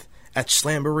 17th, at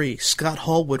Slamboree, Scott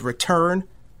Hall would return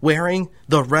wearing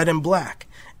the red and black,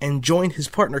 and joined his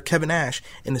partner Kevin Nash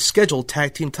in a scheduled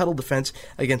tag team title defense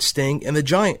against Sting and the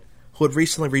Giant, who had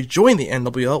recently rejoined the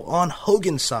NWO on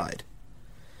Hogan's side.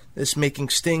 This making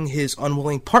Sting his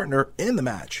unwilling partner in the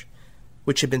match,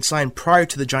 which had been signed prior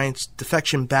to the Giant's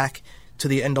defection back to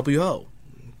the NWO.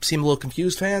 Seem a little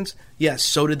confused, fans? Yes,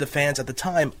 so did the fans at the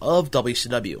time of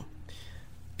WCW.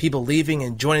 People leaving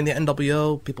and joining the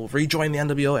NWO, people rejoining the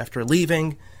NWO after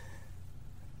leaving.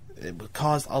 It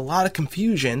caused a lot of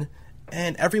confusion,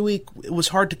 and every week it was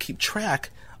hard to keep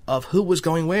track of who was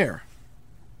going where.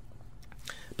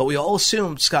 But we all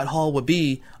assumed Scott Hall would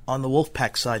be on the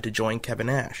Wolfpack side to join Kevin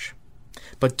Nash.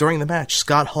 But during the match,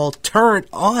 Scott Hall turned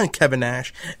on Kevin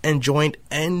Nash and joined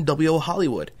NWO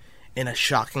Hollywood in a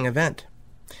shocking event.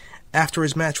 After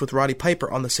his match with Roddy Piper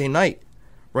on the same night,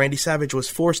 Randy Savage was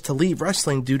forced to leave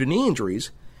wrestling due to knee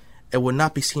injuries and would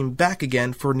not be seen back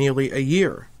again for nearly a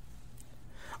year.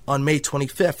 On May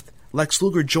 25th, Lex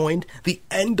Luger joined the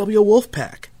NWO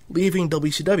Wolfpack, leaving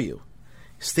WCW. He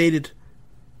stated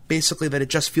basically that it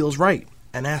just feels right,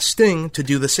 and asked Sting to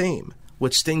do the same.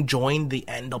 Would Sting join the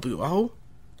NWO?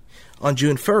 On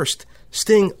June 1st,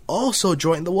 Sting also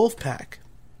joined the Wolfpack.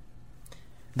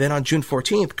 Then on June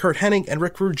 14th, Curt Hennig and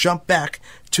Rick Rude jumped back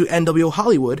to NWO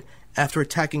Hollywood after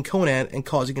attacking Konnan and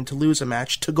causing him to lose a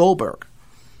match to Goldberg.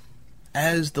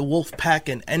 As the Wolfpack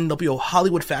and NWO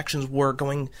Hollywood factions were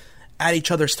going at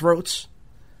each other's throats,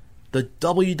 the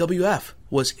WWF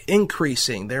was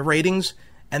increasing their ratings,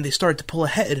 and they started to pull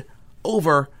ahead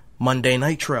over Monday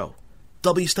Nitro.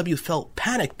 WCW felt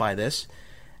panicked by this,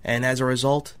 and as a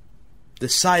result,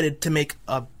 decided to make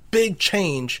a big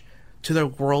change to their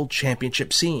World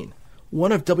Championship scene.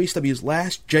 One of WCW's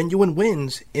last genuine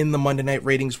wins in the Monday Night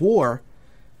Ratings war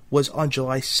was on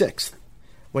July 6th,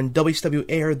 when WCW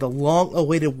aired the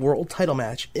long-awaited world title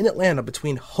match in Atlanta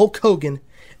between Hulk Hogan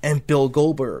and Bill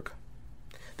Goldberg.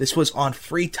 This was on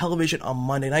free television on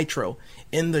Monday Nitro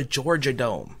in the Georgia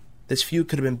Dome. This feud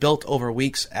could have been built over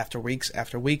weeks after weeks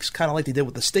after weeks, kind of like they did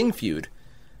with the Sting feud,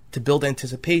 to build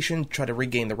anticipation, try to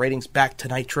regain the ratings back to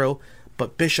Nitro,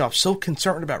 but Bischoff so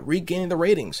concerned about regaining the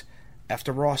ratings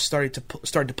after Raw started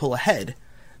to pull ahead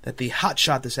that they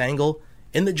hotshot this angle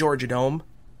in the Georgia Dome,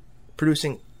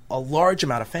 producing a large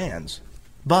amount of fans,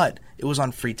 but it was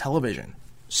on free television.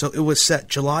 So it was set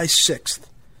July 6th,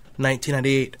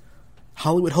 1998,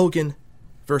 Hollywood Hogan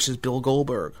versus Bill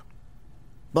Goldberg.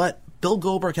 But Bill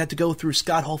Goldberg had to go through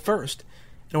Scott Hall first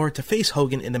in order to face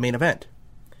Hogan in the main event.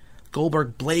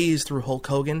 Goldberg blazed through Hulk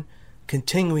Hogan,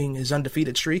 continuing his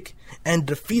undefeated streak, and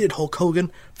defeated Hulk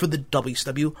Hogan for the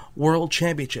WCW World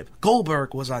Championship.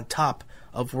 Goldberg was on top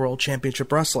of World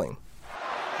Championship Wrestling.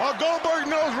 Well, Goldberg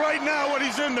knows right now what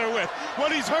he's in there with,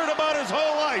 what he's heard about his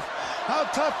whole life, how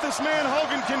tough this man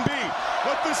Hogan can be,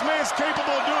 what this man's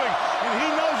capable of doing, and he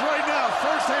knows right now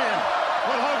firsthand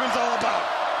what Hogan's all about.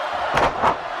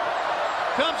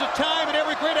 Comes a time in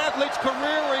every great athlete's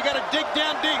career where you got to dig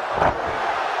down deep,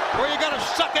 where you got to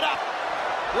suck it up,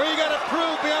 where you got to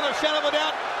prove beyond a shadow of a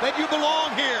doubt that you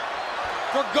belong here.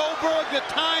 For Goldberg, the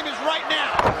time is right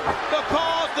now,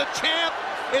 because the champ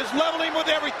is leveling with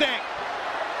everything.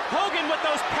 Hogan with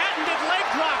those patented leg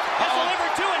drops has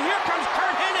delivered two, and here comes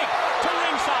Curt Hennig to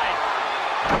ringside.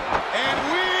 And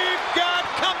we've got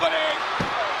company.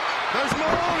 There's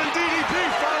Malone and DDP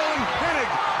following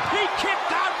Hennig. He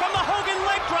kicked out from the Hogan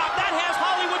leg drop. That has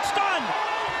Hollywood stunned.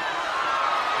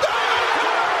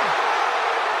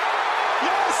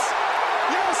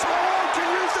 Yes, Malone can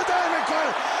use the diamond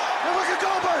cutter. And look at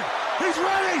Goldberg. He's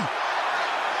ready.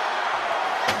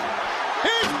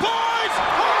 He's poised.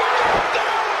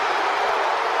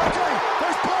 Okay,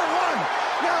 there's part one.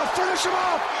 Now finish him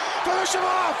off. Finish him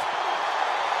off.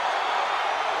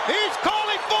 He's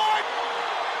calling for it.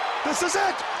 This is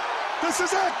it. This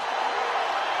is it.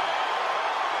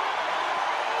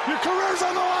 Your career's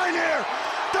on the line here.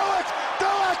 Do it. Do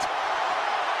it.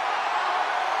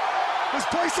 This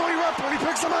place will erupt when he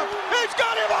picks him up. He's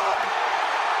got him up.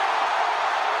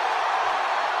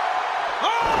 Oh,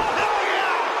 hell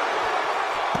yeah.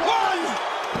 1,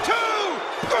 2,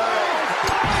 3.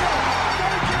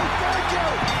 Thank you.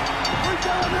 We've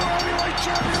got a new heavyweight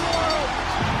champion of the world.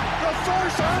 The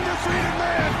first undefeated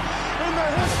man in the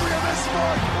history of this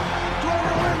sport to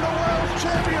ever win the world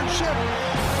championship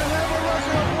and have a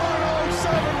record of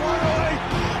 107, 108.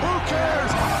 Who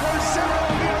cares? There's zero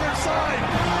on the other side.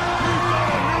 We've got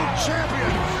a new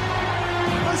champion.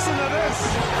 Listen to this.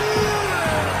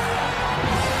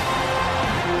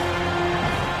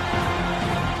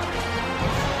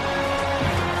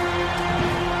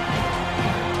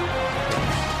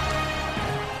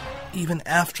 Even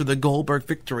after the Goldberg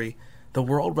victory, the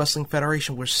World Wrestling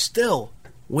Federation was still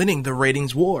winning the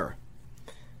ratings war.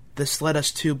 This led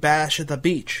us to Bash at the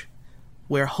Beach,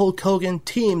 where Hulk Hogan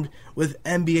teamed with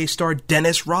NBA star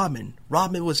Dennis Rodman.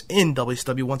 Rodman was in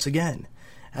WCW once again,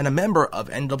 and a member of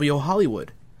NWO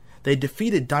Hollywood. They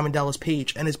defeated Diamond Dallas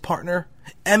Page and his partner,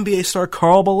 NBA star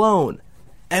Karl Malone.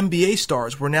 NBA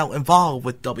stars were now involved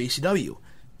with WCW.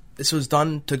 This was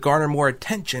done to garner more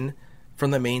attention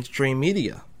from the mainstream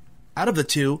media. Out of the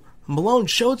two, Malone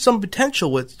showed some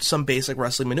potential with some basic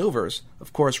wrestling maneuvers.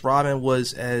 Of course, Rodman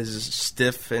was as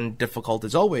stiff and difficult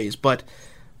as always, but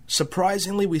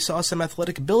surprisingly, we saw some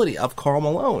athletic ability of Karl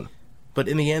Malone. But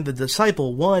in the end, the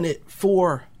Disciple won it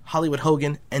for Hollywood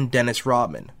Hogan and Dennis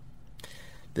Rodman.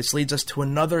 This leads us to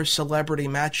another celebrity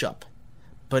matchup,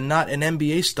 but not an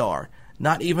NBA star,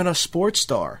 not even a sports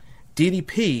star.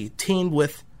 DDP teamed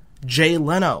with Jay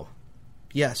Leno.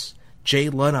 Yes, Jay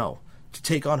Leno, to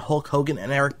take on Hulk Hogan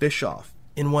and Eric Bischoff.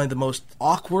 In one of the most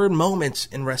awkward moments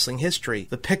in wrestling history,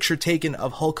 the picture taken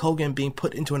of Hulk Hogan being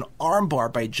put into an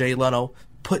armbar by Jay Leno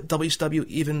put WCW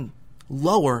even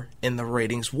lower in the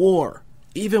ratings war.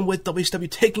 Even with WCW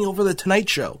taking over The Tonight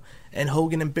Show and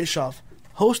Hogan and Bischoff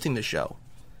hosting the show,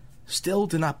 still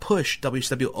did not push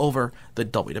WCW over the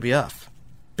WWF.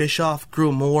 Bischoff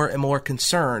grew more and more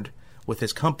concerned with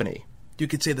his company. You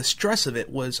could say the stress of it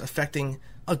was affecting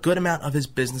a good amount of his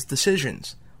business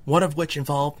decisions, one of which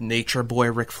involved Nature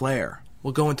Boy Ric Flair.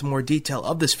 We'll go into more detail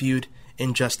of this feud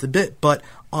in just a bit, but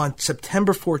on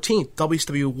September 14th,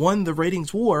 WCW won the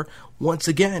ratings war once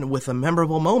again with a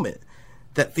memorable moment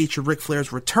that featured Ric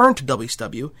Flair's return to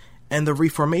WCW and the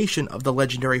reformation of the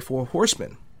legendary Four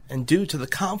Horsemen. And due to the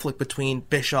conflict between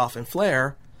Bischoff and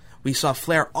Flair, we saw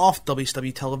Flair off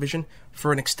WCW television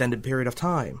for an extended period of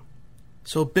time.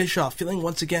 So Bischoff, feeling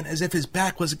once again as if his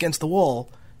back was against the wall,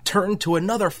 turned to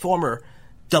another former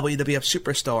WWF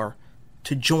superstar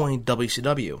to join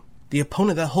WCW. The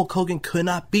opponent that Hulk Hogan could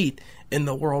not beat in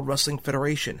the World Wrestling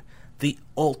Federation, the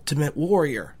Ultimate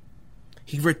Warrior.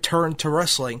 He returned to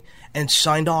wrestling and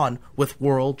signed on with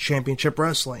World Championship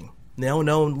Wrestling. Now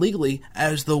known legally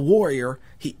as the Warrior,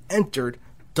 he entered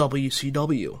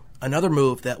WCW. Another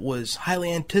move that was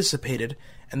highly anticipated,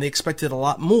 and they expected a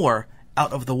lot more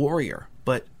out of the Warrior.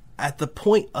 But at the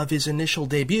point of his initial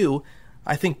debut,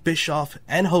 I think Bischoff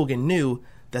and Hogan knew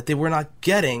that they were not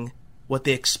getting what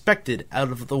they expected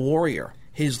out of the Warrior.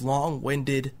 His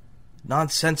long-winded,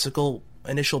 nonsensical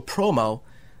initial promo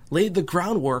laid the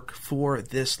groundwork for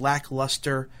this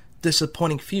lackluster,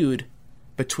 disappointing feud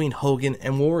between Hogan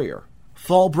and Warrior.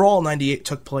 Fall Brawl 98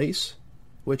 took place,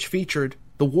 which featured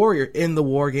the Warrior in the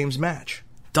War Games match.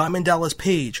 Diamond Dallas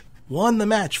Page won the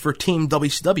match for Team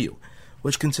WCW,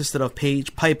 which consisted of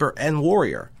Page, Piper, and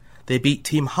Warrior. They beat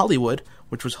Team Hollywood,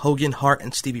 which was Hogan, Hart,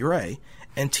 and Stevie Ray,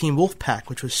 and Team Wolfpack,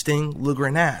 which was Sting, Luger,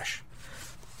 and Nash.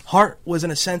 Hart was,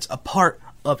 in a sense, a part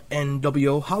of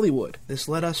NWO Hollywood. This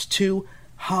led us to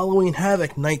Halloween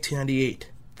Havoc 1998,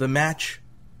 the match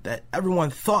that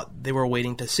everyone thought they were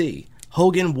waiting to see.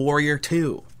 Hogan Warrior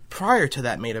 2. Prior to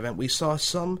that main event, we saw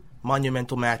some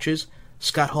monumental matches.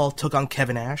 Scott Hall took on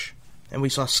Kevin Nash, and we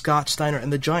saw Scott Steiner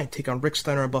and the Giant take on Rick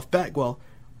Steiner and Buff Bagwell,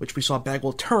 which we saw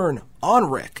Bagwell turn on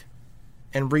Rick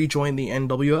and rejoin the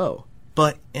NWO.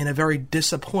 But in a very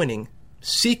disappointing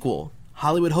sequel,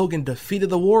 Hollywood Hogan defeated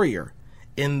the Warrior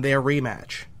in their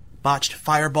rematch. Botched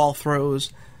fireball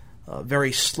throws,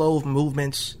 very slow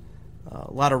movements,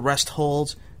 a lot of rest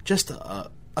holds, just a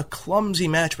clumsy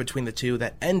match between the two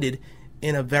that ended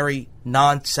in a very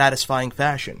non-satisfying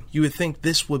fashion. You would think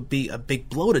this would be a big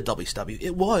blow to WCW.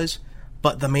 It was,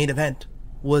 but the main event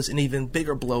was an even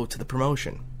bigger blow to the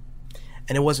promotion.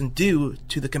 And it wasn't due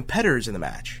to the competitors in the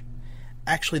match.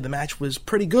 Actually, the match was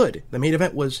pretty good. The main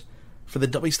event was for the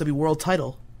WCW World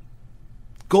title.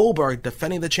 Goldberg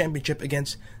defending the championship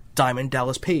against Diamond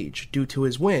Dallas Page due to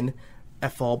his win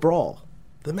at Fall Brawl.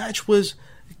 The match was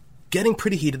getting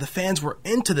pretty heated. The fans were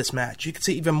into this match. You could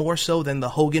say even more so than the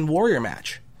Hogan Warrior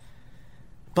match.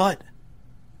 But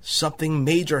something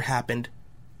major happened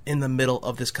in the middle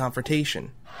of this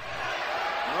confrontation.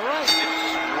 All right,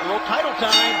 it's world title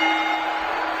time.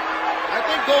 I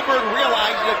think Goldberg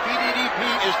realized that BDDP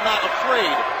is not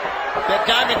afraid that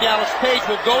Diamond Dallas Page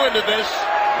will go into this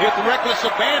with reckless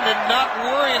abandon, not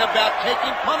worrying about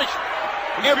taking punishment.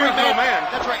 Every man,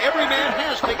 that's right, every man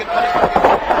has taken punishment.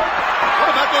 What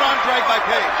about that arm drag by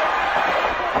Page?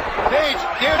 Page,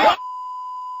 there it is.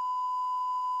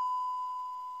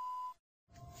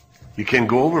 You can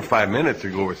go over 5 minutes or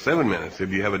go over 7 minutes.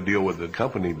 If you have a deal with the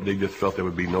company, they just felt there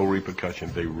would be no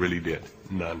repercussions. They really did.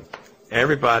 None.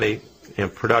 Everybody,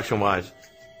 production-wise,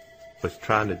 was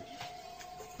trying to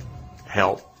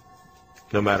help,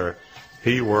 no matter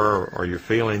who you were or your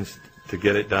feelings, to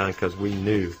get it done because we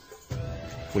knew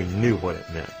what it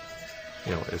meant,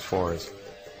 you know, as far as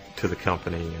to the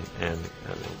company and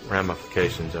the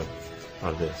ramifications of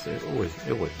this.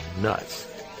 It was nuts.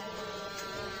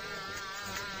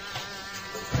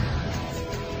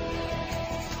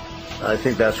 I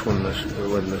think that's when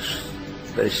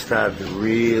they started to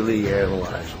really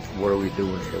analyze, what are we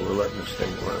doing here? We're letting this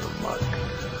thing run amok.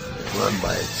 It's run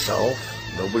by itself.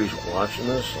 Nobody's watching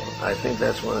us. I think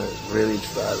that's when it really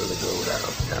started to go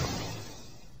down.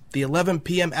 The 11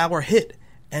 p.m. hour hit,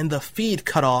 and the feed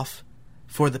cut off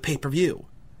for the pay-per-view.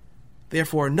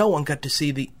 Therefore, no one got to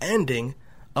see the ending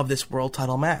of this world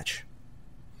title match.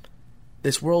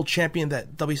 This world champion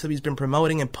that WCW's been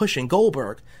promoting and pushing,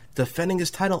 Goldberg, defending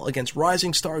his title against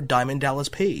rising star Diamond Dallas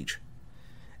Page.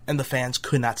 And the fans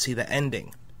could not see the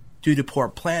ending. Due to poor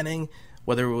planning,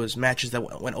 whether it was matches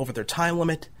that went over their time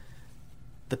limit,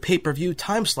 the pay-per-view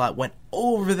time slot went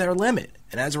over their limit,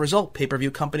 and as a result,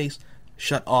 pay-per-view companies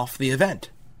shut off the event.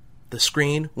 The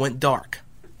screen went dark.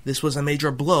 This was a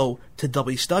major blow to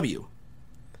WCW.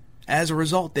 As a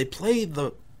result, they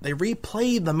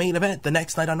replayed the main event the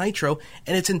next night on Nitro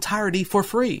in its entirety for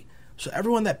free. So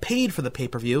everyone that paid for the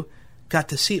pay-per-view got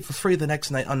to see it for free the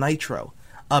next night on Nitro.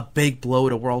 A big blow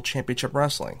to World Championship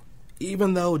Wrestling.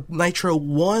 Even though Nitro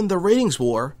won the ratings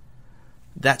war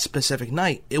that specific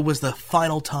night, it was the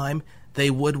final time they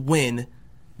would win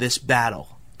this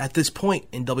battle. At this point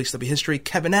in WCW history,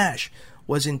 Kevin Nash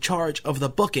was in charge of the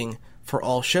booking for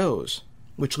all shows,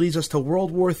 which leads us to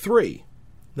World War III.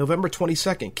 November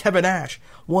 22nd, Kevin Nash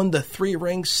won the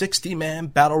 3-ring, 60-man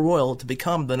Battle Royal to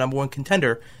become the number one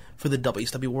contender for the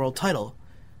WCW World title,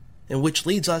 and which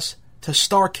leads us to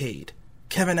Starrcade.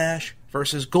 Kevin Nash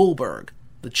versus Goldberg,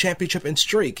 the championship and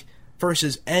streak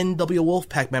versus NW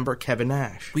Wolfpack member Kevin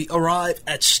Nash. We arrive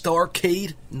at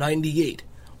Starrcade 98,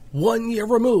 1 year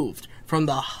removed from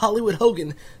the Hollywood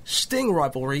Hogan-Sting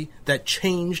rivalry that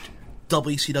changed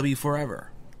WCW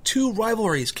forever. 2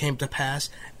 rivalries came to pass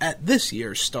at this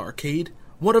year's Starrcade,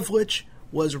 one of which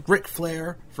was Ric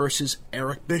Flair versus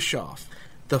Eric Bischoff.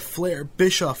 The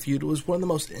Flair-Bischoff feud was one of the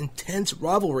most intense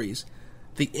rivalries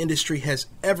the industry has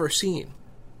ever seen.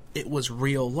 It was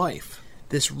real life.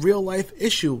 This real life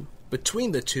issue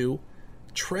between the two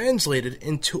translated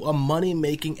into a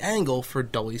money-making angle for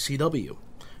WCW.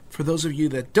 For those of you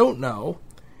that don't know,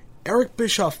 Eric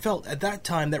Bischoff felt at that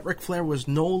time that Ric Flair was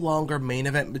no longer main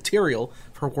event material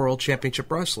for World Championship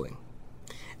Wrestling,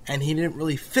 and he didn't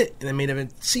really fit in the main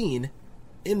event scene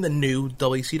in the new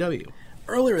WCW.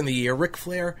 Earlier in the year, Ric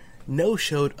Flair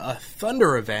no-showed a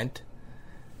Thunder event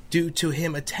due to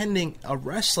him attending a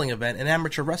wrestling event, an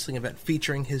amateur wrestling event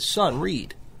featuring his son,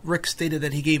 Reed. Rick stated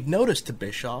that he gave notice to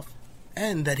Bischoff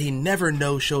and that he never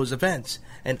no-shows events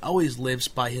and always lives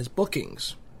by his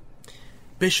bookings.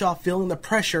 Bischoff, feeling the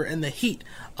pressure and the heat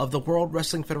of the World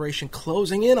Wrestling Federation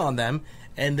closing in on them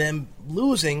and then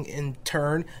losing, in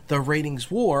turn, the ratings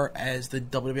war as the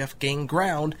WWF gained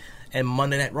ground and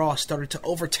Monday Night Raw started to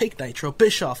overtake Nitro,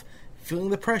 Bischoff, feeling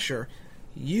the pressure,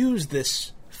 used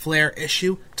this Flair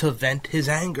issue to vent his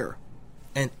anger.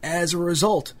 And as a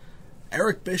result,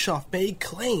 Eric Bischoff made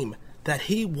claim that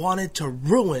he wanted to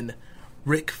ruin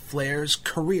Ric Flair's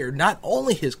career, not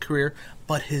only his career,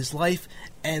 but his life,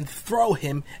 and throw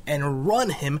him and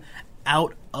run him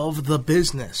out of the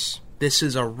business. This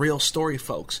is a real story,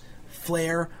 folks.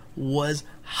 Flair was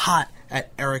hot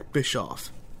at Eric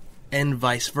Bischoff, and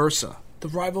vice versa. The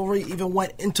rivalry even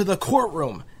went into the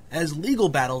courtroom as legal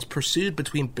battles pursued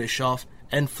between Bischoff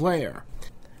and Flair.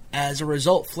 As a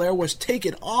result, Flair was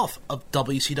taken off of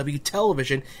WCW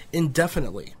television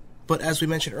indefinitely. But as we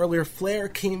mentioned earlier, Flair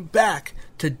came back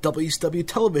to WCW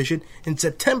television in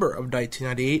September of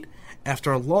 1998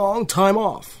 after a long time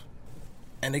off.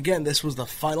 And again, this was the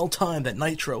final time that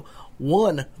Nitro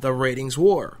won the ratings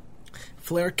war.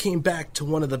 Flair came back to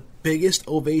one of the biggest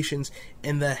ovations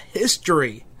in the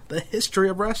history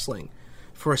of wrestling,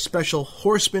 for a special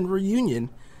Horseman reunion,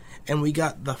 and we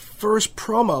got the first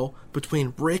promo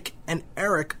between Rick and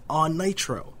Eric on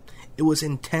Nitro. It was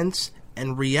intense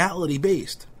and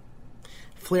reality-based.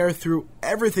 Flair threw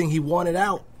everything he wanted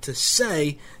out to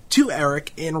say to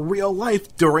Eric in real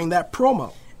life during that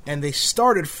promo, and they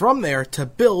started from there to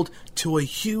build to a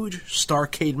huge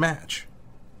Starrcade match.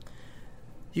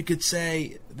 You could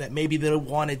say that maybe they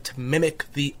wanted to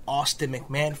mimic the Austin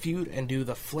McMahon feud and do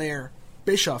the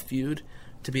Flair-Bischoff feud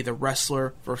to be the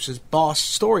wrestler versus boss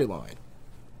storyline.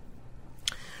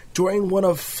 During one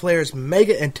of Flair's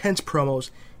mega intense promos,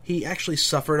 he actually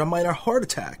suffered a minor heart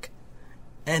attack,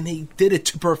 and he did it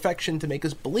to perfection to make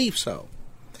us believe so.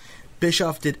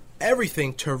 Bischoff did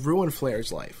everything to ruin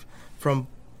Flair's life, from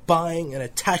buying and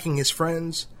attacking his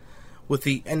friends, with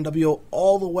the NWO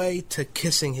all the way to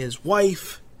kissing his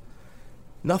wife.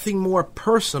 Nothing more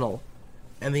personal,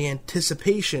 and the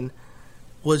anticipation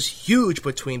was huge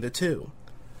between the two.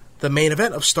 The main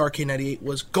event of Starrcade 98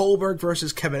 was Goldberg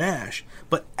versus Kevin Nash,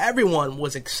 but everyone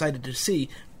was excited to see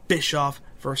Bischoff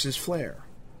versus Flair.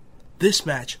 This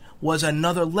match was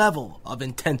another level of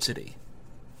intensity.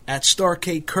 At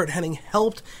Starrcade, Curt Hennig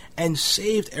helped and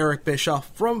saved Eric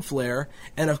Bischoff from Flair,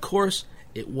 and of course,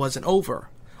 it wasn't over.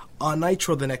 On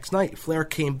Nitro the next night, Flair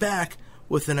came back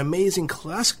with an amazing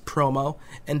classic promo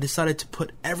and decided to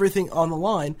put everything on the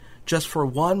line just for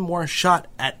one more shot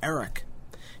at Eric.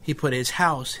 He put his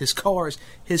house, his cars,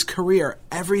 his career,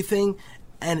 everything,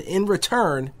 and in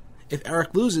return, if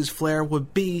Eric loses, Flair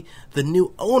would be the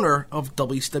new owner of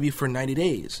WCW for 90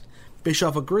 days.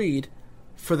 Bischoff agreed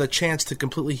for the chance to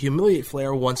completely humiliate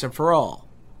Flair once and for all.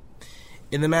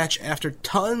 In the match, after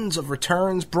tons of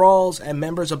returns, brawls, and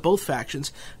members of both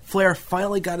factions, Flair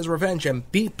finally got his revenge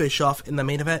and beat Bischoff in the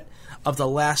main event of the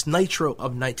last Nitro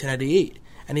of 1998,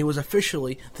 and he was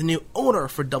officially the new owner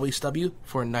for WCW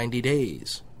for 90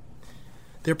 days.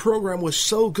 Their program was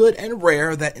so good and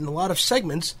rare that in a lot of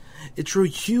segments, it drew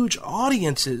huge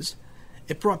audiences.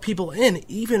 It brought people in,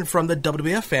 even from the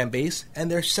WWF fan base, and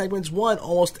their segments won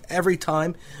almost every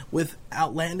time with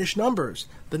outlandish numbers.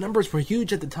 The numbers were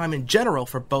huge at the time in general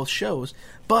for both shows,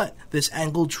 but this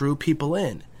angle drew people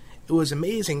in. It was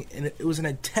amazing, and it was an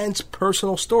intense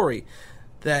personal story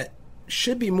that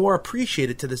should be more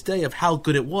appreciated to this day of how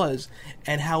good it was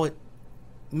and how it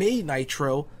made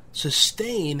Nitro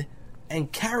sustain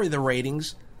and carry the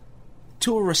ratings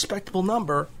to a respectable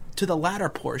number to the latter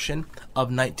portion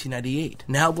of 1998.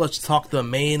 Now let's talk the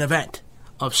main event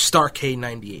of Starrcade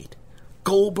 98.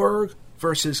 Goldberg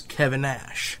versus Kevin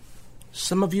Nash.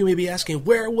 Some of you may be asking,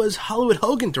 where was Hollywood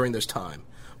Hogan during this time?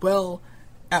 Well,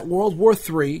 at World War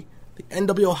III, the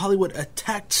NWO Hollywood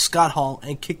attacked Scott Hall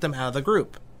and kicked him out of the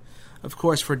group. Of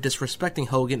course, for disrespecting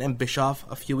Hogan and Bischoff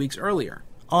a few weeks earlier.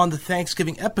 On the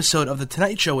Thanksgiving episode of The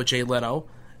Tonight Show with Jay Leno,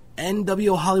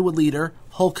 NWO Hollywood leader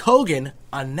Hulk Hogan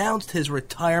announced his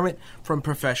retirement from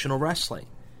professional wrestling,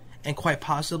 and quite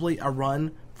possibly a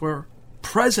run for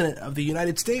President of the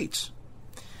United States.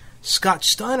 Scott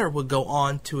Steiner would go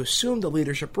on to assume the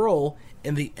leadership role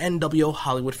in the NWO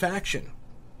Hollywood faction.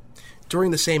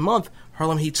 During the same month,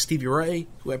 Harlem Heat's Stevie Ray,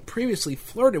 who had previously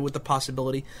flirted with the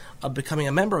possibility of becoming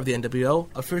a member of the NWO,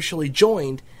 officially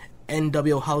joined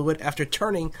NWO Hollywood after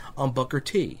turning on Booker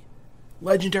T.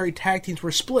 Legendary tag teams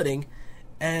were splitting,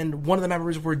 and one of the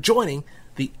members were joining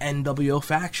the NWO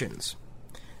factions.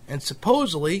 And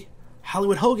supposedly,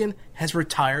 Hollywood Hogan has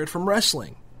retired from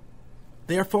wrestling.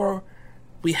 Therefore,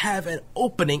 we have an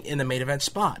opening in the main event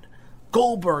spot.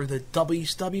 Goldberg, the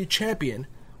WCW champion,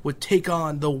 would take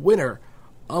on the winner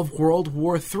of World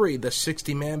War III, the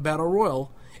 60-man Battle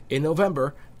Royal, in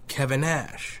November, Kevin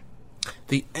Nash.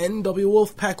 The NWO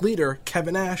Wolfpack leader,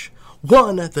 Kevin Nash,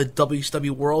 won the WCW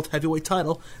World Heavyweight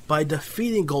title by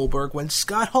defeating Goldberg when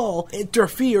Scott Hall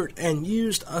interfered and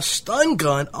used a stun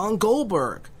gun on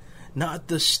Goldberg. Not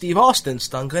the Steve Austin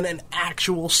stun gun, an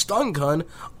actual stun gun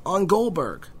on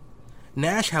Goldberg.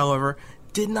 Nash, however,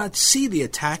 did not see the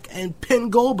attack and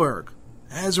pinned Goldberg.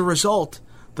 As a result,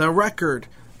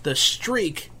 the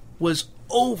streak was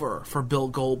over for Bill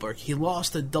Goldberg. He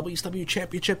lost the WCW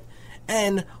Championship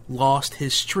and lost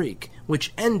his streak,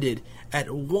 which ended at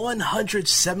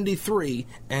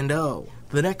 173-0.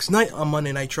 The next night on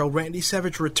Monday Nitro, Randy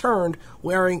Savage returned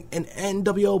wearing an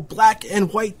NWO black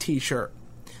and white t-shirt,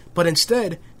 but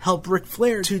instead helped Ric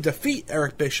Flair to defeat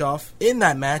Eric Bischoff in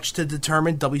that match to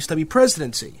determine WCW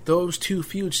presidency. Those two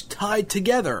feuds tied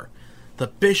together. The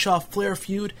Bischoff-Flair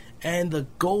feud and the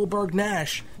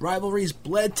Goldberg-Nash rivalries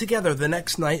bled together the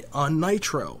next night on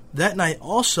Nitro. That night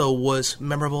also was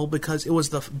memorable because it was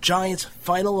the Giant's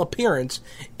final appearance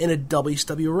in a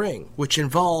WCW ring, which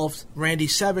involved Randy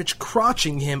Savage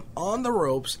crotching him on the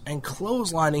ropes and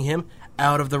clotheslining him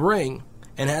out of the ring.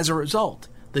 And as a result,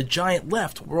 the Giant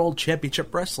left World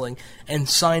Championship Wrestling and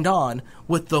signed on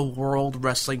with the World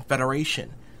Wrestling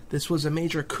Federation. This was a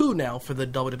major coup now for the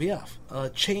WWF. A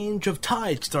change of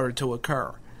tide started to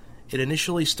occur. It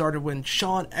initially started when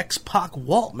Sean X-Pac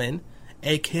Waltman,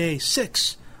 a.k.a.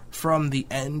 Six, from the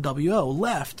NWO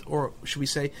left, or should we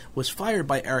say, was fired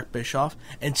by Eric Bischoff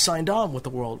and signed on with the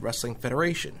World Wrestling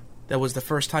Federation. That was the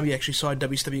first time you actually saw a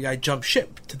WCW guy jump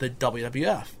ship to the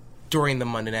WWF during the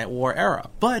Monday Night War era.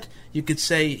 But you could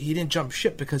say he didn't jump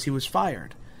ship because he was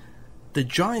fired. The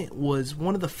Giant was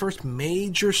one of the first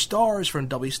major stars from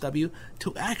WCW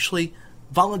to actually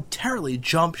voluntarily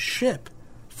jump ship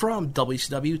from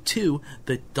WCW to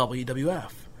the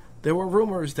WWF. There were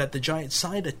rumors that the Giant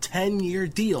signed a 10-year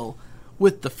deal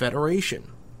with the Federation.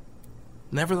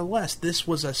 Nevertheless, this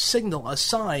was a signal, a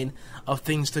sign of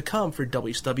things to come for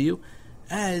WCW,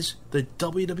 as the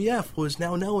WWF was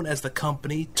now known as the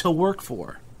company to work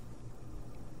for.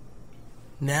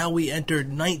 Now we entered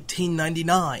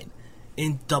 1999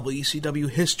 in WCW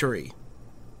history.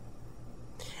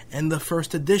 And the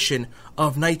first edition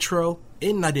of Nitro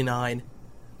in 99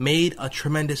 made a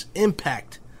tremendous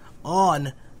impact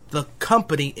on the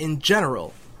company in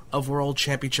general of World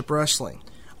Championship Wrestling.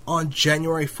 On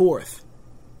January 4th,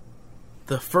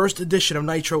 the first edition of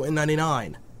Nitro in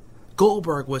 99,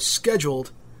 Goldberg was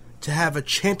scheduled to have a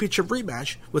championship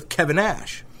rematch with Kevin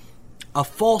Nash. A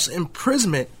false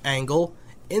imprisonment angle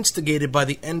instigated by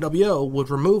the NWO would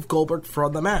remove Goldberg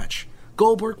from the match.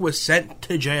 Goldberg was sent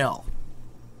to jail.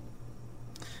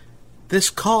 This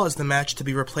caused the match to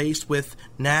be replaced with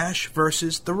Nash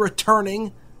versus the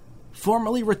returning,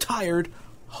 formerly retired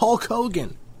Hulk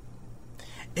Hogan.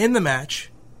 In the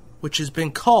match, which has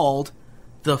been called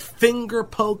the Finger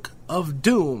Poke of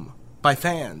Doom by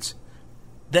fans,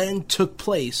 then took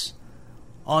place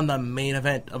on the main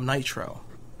event of Nitro.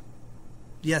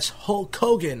 Yes, Hulk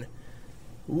Hogan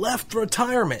left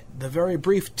retirement, the very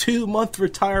brief 2-month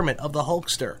retirement of the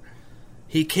Hulkster.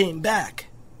 He came back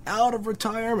out of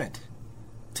retirement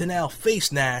to now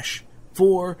face Nash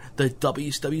for the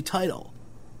WCW title.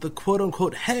 The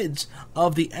quote-unquote heads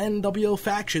of the NWO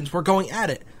factions were going at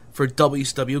it for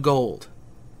WCW Gold.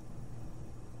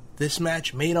 This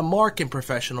match made a mark in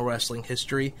professional wrestling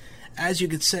history. As you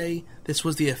could say, this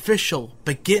was the official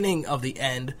beginning of the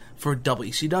end for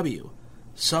WCW.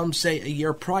 Some say a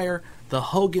year prior, the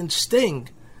Hogan-Sting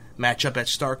matchup at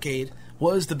Starrcade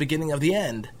was the beginning of the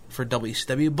end for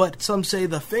WCW, but some say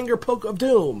the Finger Poke of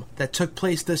Doom that took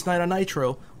place this night on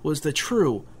Nitro was the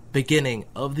true beginning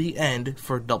of the end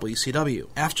for WCW.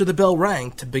 After the bell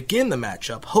rang to begin the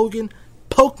matchup, Hogan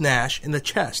poked Nash in the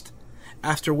chest,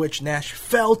 after which Nash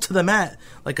fell to the mat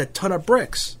like a ton of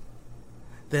bricks.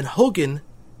 Then Hogan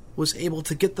was able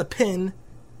to get the pin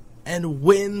and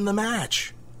win the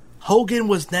match. Hogan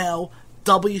was now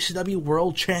WCW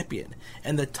World Champion,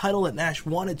 and the title that Nash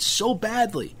wanted so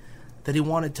badly that he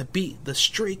wanted to beat the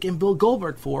streak in Bill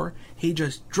Goldberg for, he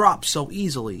just dropped so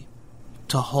easily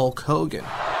to Hulk Hogan.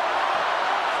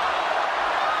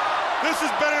 This is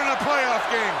better than a playoff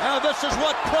game. Now this is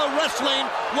what pro wrestling,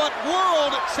 what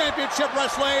World Championship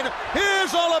Wrestling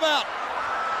is all about.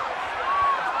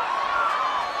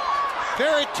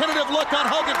 Very tentative look on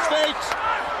Hogan's face,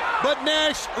 but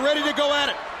Nash ready to go at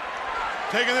it.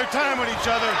 Taking their time with each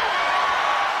other.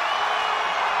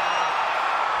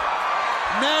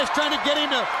 Nash trying to get him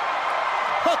to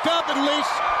hook up at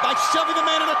least by shoving the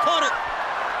man in the corner.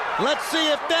 Let's see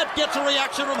if that gets a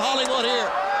reaction from Hollywood here.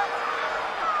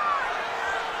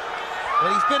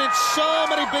 Well, he's been in so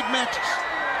many big matches.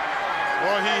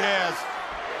 Boy, he has.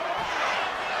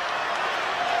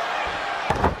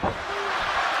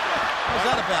 What's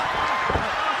that about?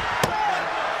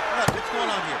 What's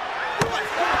going on here?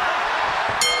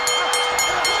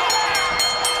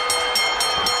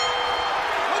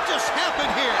 What just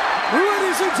happened here?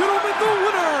 Ladies and gentlemen, the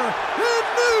winner and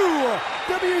new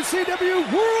WCW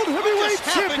World Heavyweight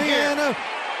Champion.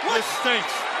 This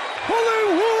stinks.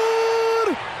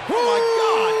 Hollywood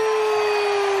Hogan!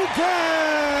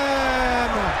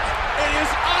 It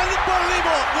is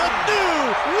unbelievable. The new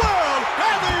World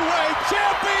Heavyweight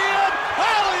Champion,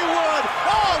 Hollywood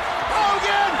Hulk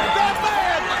Hogan, the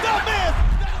man, the myth.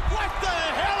 What the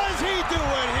hell is he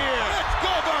doing here? It's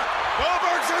Goldberg.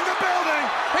 Goldberg's in the building.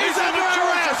 He's under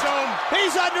arrest.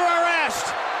 He's under arrest.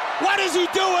 What is he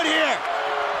doing here?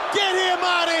 Get him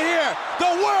out of here.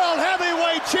 The World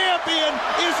Heavyweight Champion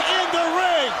is in the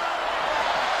ring.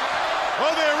 Oh,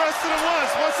 they arrested him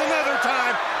once. What's another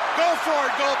time? Go for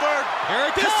it, Goldberg. Here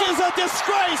it comes. This is a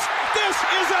disgrace. This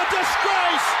is a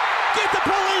disgrace. Get the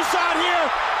police out here.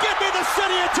 Get me the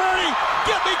city attorney.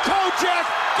 Get me Kojak.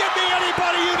 Get me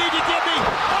anybody you need to get me.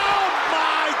 Oh,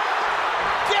 my.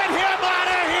 Get him out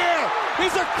of here.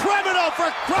 He's a criminal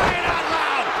for crying out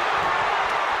loud.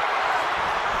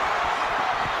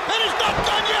 And he's not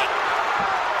done yet.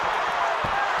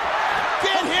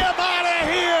 Get him out of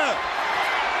here.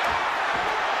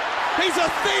 He's a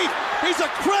thief. He's a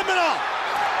criminal.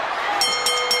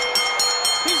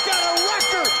 He's got a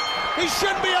record. He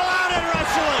shouldn't be allowed in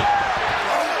wrestling.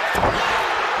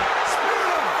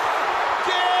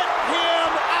 Get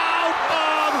him out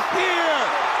of here.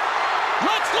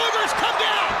 Lex Luger's come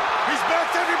down. He's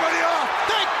backed everybody off.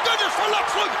 Thank goodness for Lex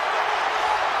Luger.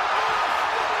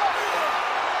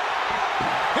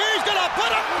 He's going to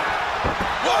put him.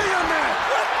 Wait a minute.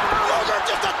 Luger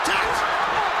just attacked.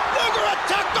 Luger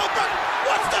attacked Goldberg.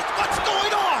 What's this? What's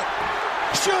going on?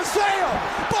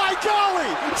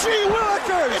 Gee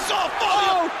Willikers! It's all falling.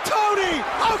 Oh, Tony!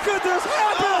 How could this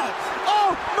happen?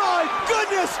 Oh, my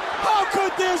goodness! How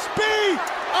could this be?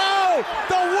 Oh,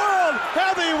 the World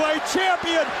Heavyweight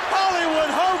Champion, Hollywood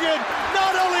Hogan,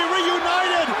 not only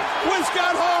reunited with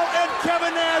Scott Hall and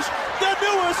Kevin Nash, the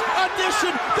newest addition,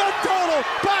 the total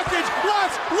package,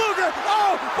 Lex Luger.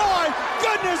 Oh, my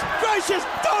goodness gracious,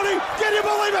 Tony, can you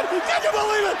believe it? Can you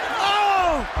believe it?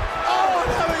 Oh,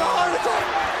 I'm having a heart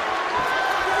attack.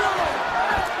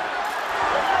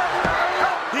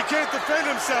 He can't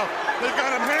defend himself. They've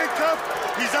got him handcuffed.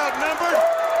 He's outnumbered.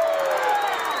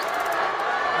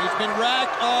 He's been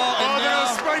racked.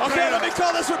 Okay, let me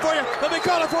call this one for you. Let me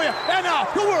call it for you. And now,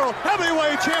 the World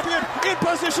Heavyweight Champion in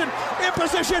position,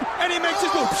 and he makes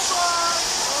his move.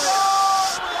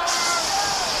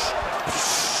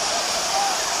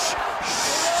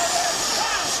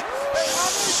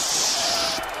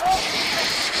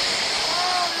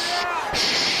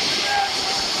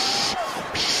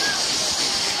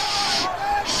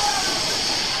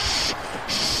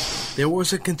 There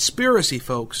was a conspiracy,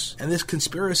 folks, and this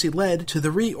conspiracy led to the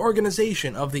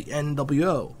reorganization of the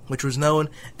NWO, which was known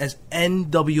as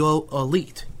NWO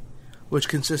Elite, which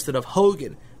consisted of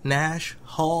Hogan, Nash,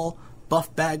 Hall,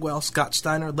 Buff Bagwell, Scott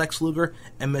Steiner, Lex Luger,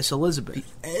 and Miss Elizabeth.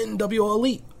 The NWO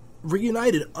Elite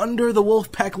reunited under the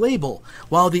Wolfpack label,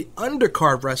 while the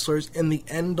undercard wrestlers in the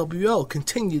NWO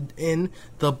continued in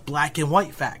the Black and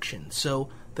White faction. So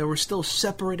there were still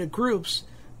separated groups,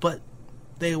 but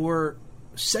they were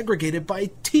segregated by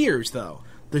tiers, though.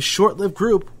 The short-lived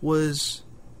group was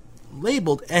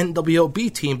labeled NWO B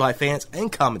Team by fans and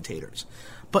commentators.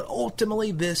 But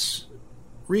ultimately, this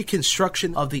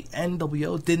reconstruction of the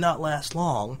NWO did not last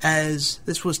long, as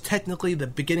this was technically the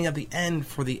beginning of the end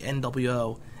for the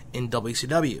NWO in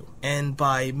WCW. And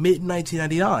by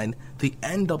mid-1999, the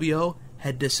NWO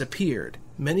had disappeared.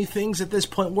 Many things at this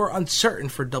point were uncertain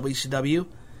for WCW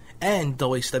and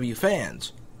WCW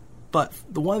fans. But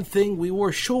the one thing we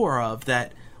were sure of,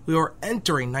 that we were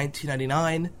entering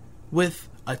 1999 with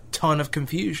a ton of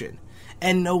confusion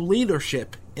and no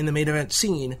leadership in the main event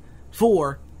scene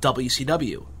for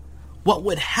WCW. What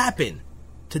would happen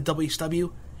to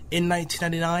WCW in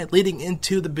 1999 leading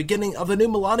into the beginning of the new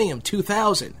millennium,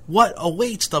 2000? What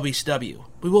awaits WCW?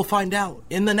 We will find out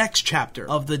in the next chapter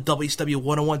of the WCW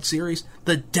 101 series,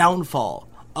 The Downfall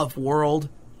of World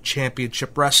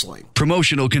Championship Wrestling.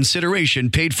 Promotional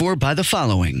consideration paid for by the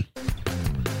following.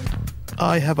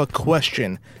 I have a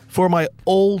question for my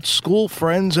old school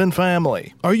friends and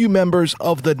family. Are you members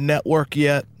of the network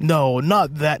yet? No,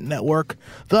 not that network.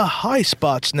 The High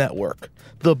Spots Network.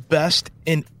 The best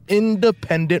in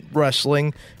independent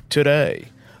wrestling today.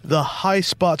 The High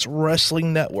Spots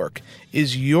Wrestling Network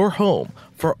is your home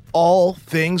for all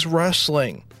things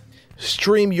wrestling.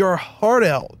 Stream your heart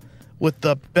out with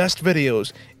the best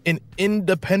videos in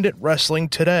independent wrestling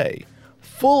today.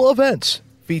 Full events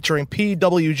featuring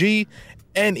PWG,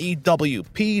 NEW,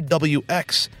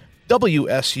 PWX,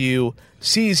 WSU,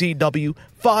 CZW,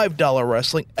 $5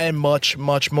 wrestling, and much,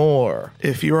 much more.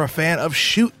 If you're a fan of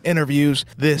shoot interviews,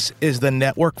 this is the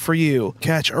network for you.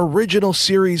 Catch original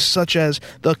series such as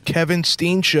The Kevin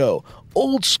Steen Show,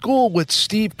 Old School with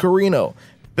Steve Corino,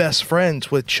 Best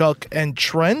Friends with Chuck and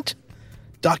Trent,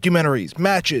 documentaries,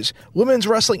 matches, women's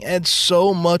wrestling, and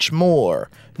so much more.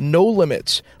 No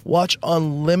limits. Watch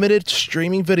unlimited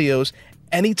streaming videos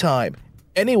anytime,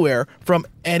 anywhere, from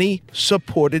any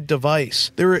supported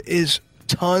device. There is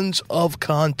tons of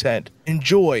content.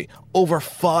 Enjoy over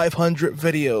 500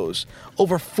 videos,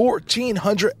 over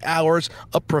 1,400 hours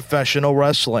of professional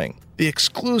wrestling. The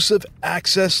exclusive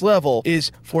access level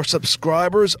is for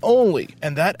subscribers only,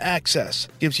 and that access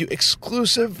gives you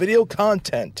exclusive video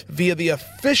content via the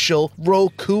official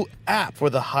Roku app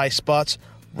for the High Spots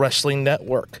Wrestling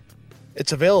Network.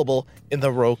 It's available in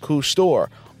the Roku store,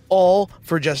 all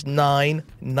for just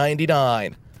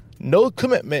 $9.99. No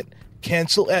commitment,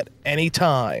 cancel at any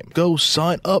time. Go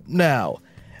sign up now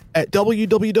at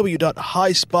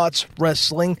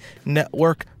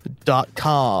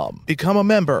www.highspotswrestlingnetwork.com. Become a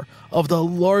member of the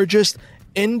largest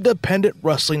independent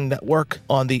wrestling network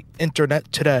on the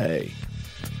internet today.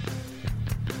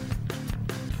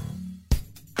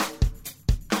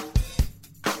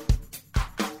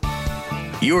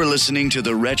 You're listening to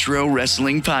the Retro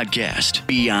Wrestling Podcast,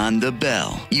 Beyond the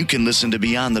Bell. You can listen to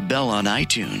Beyond the Bell on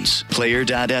iTunes,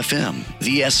 Player.fm,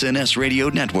 the SNS Radio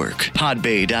Network,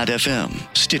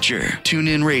 Podbay.fm, Stitcher,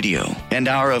 TuneIn Radio, and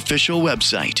our official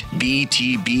website,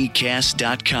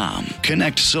 btbcast.com.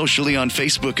 Connect socially on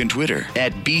Facebook and Twitter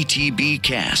at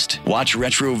BTBcast. Watch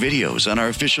retro videos on our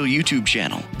official YouTube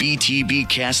channel,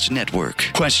 BTBcast Network.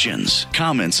 Questions,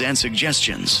 comments, and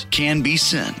suggestions can be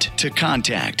sent to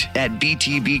contact at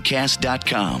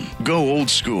btbcast.com. Go old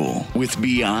school with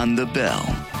Beyond the Bell.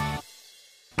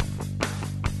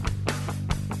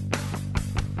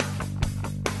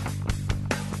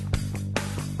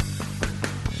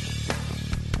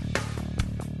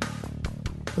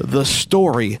 The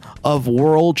story of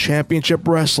World Championship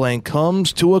Wrestling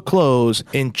comes to a close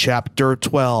in Chapter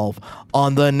 12.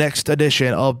 On the next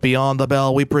edition of Beyond the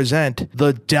Bell, we present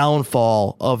the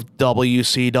downfall of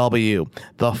WCW,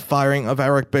 the firing of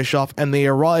Eric Bischoff, and the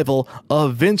arrival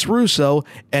of Vince Russo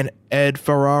and Ed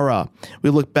Ferrara. We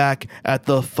look back at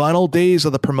the final days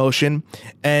of the promotion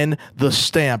and the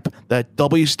stamp that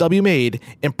WCW made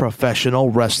in professional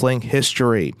wrestling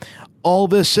history. All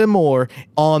this and more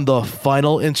on the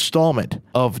final installment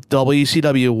of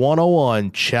WCW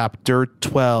 101 Chapter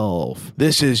 12.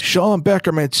 This is Sean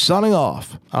Beckerman signing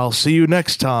off. I'll see you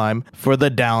next time for the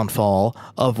downfall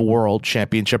of World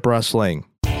Championship Wrestling.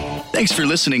 Thanks for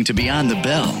listening to Beyond the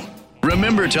Bell.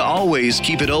 Remember to always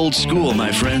keep it old school,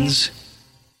 my friends.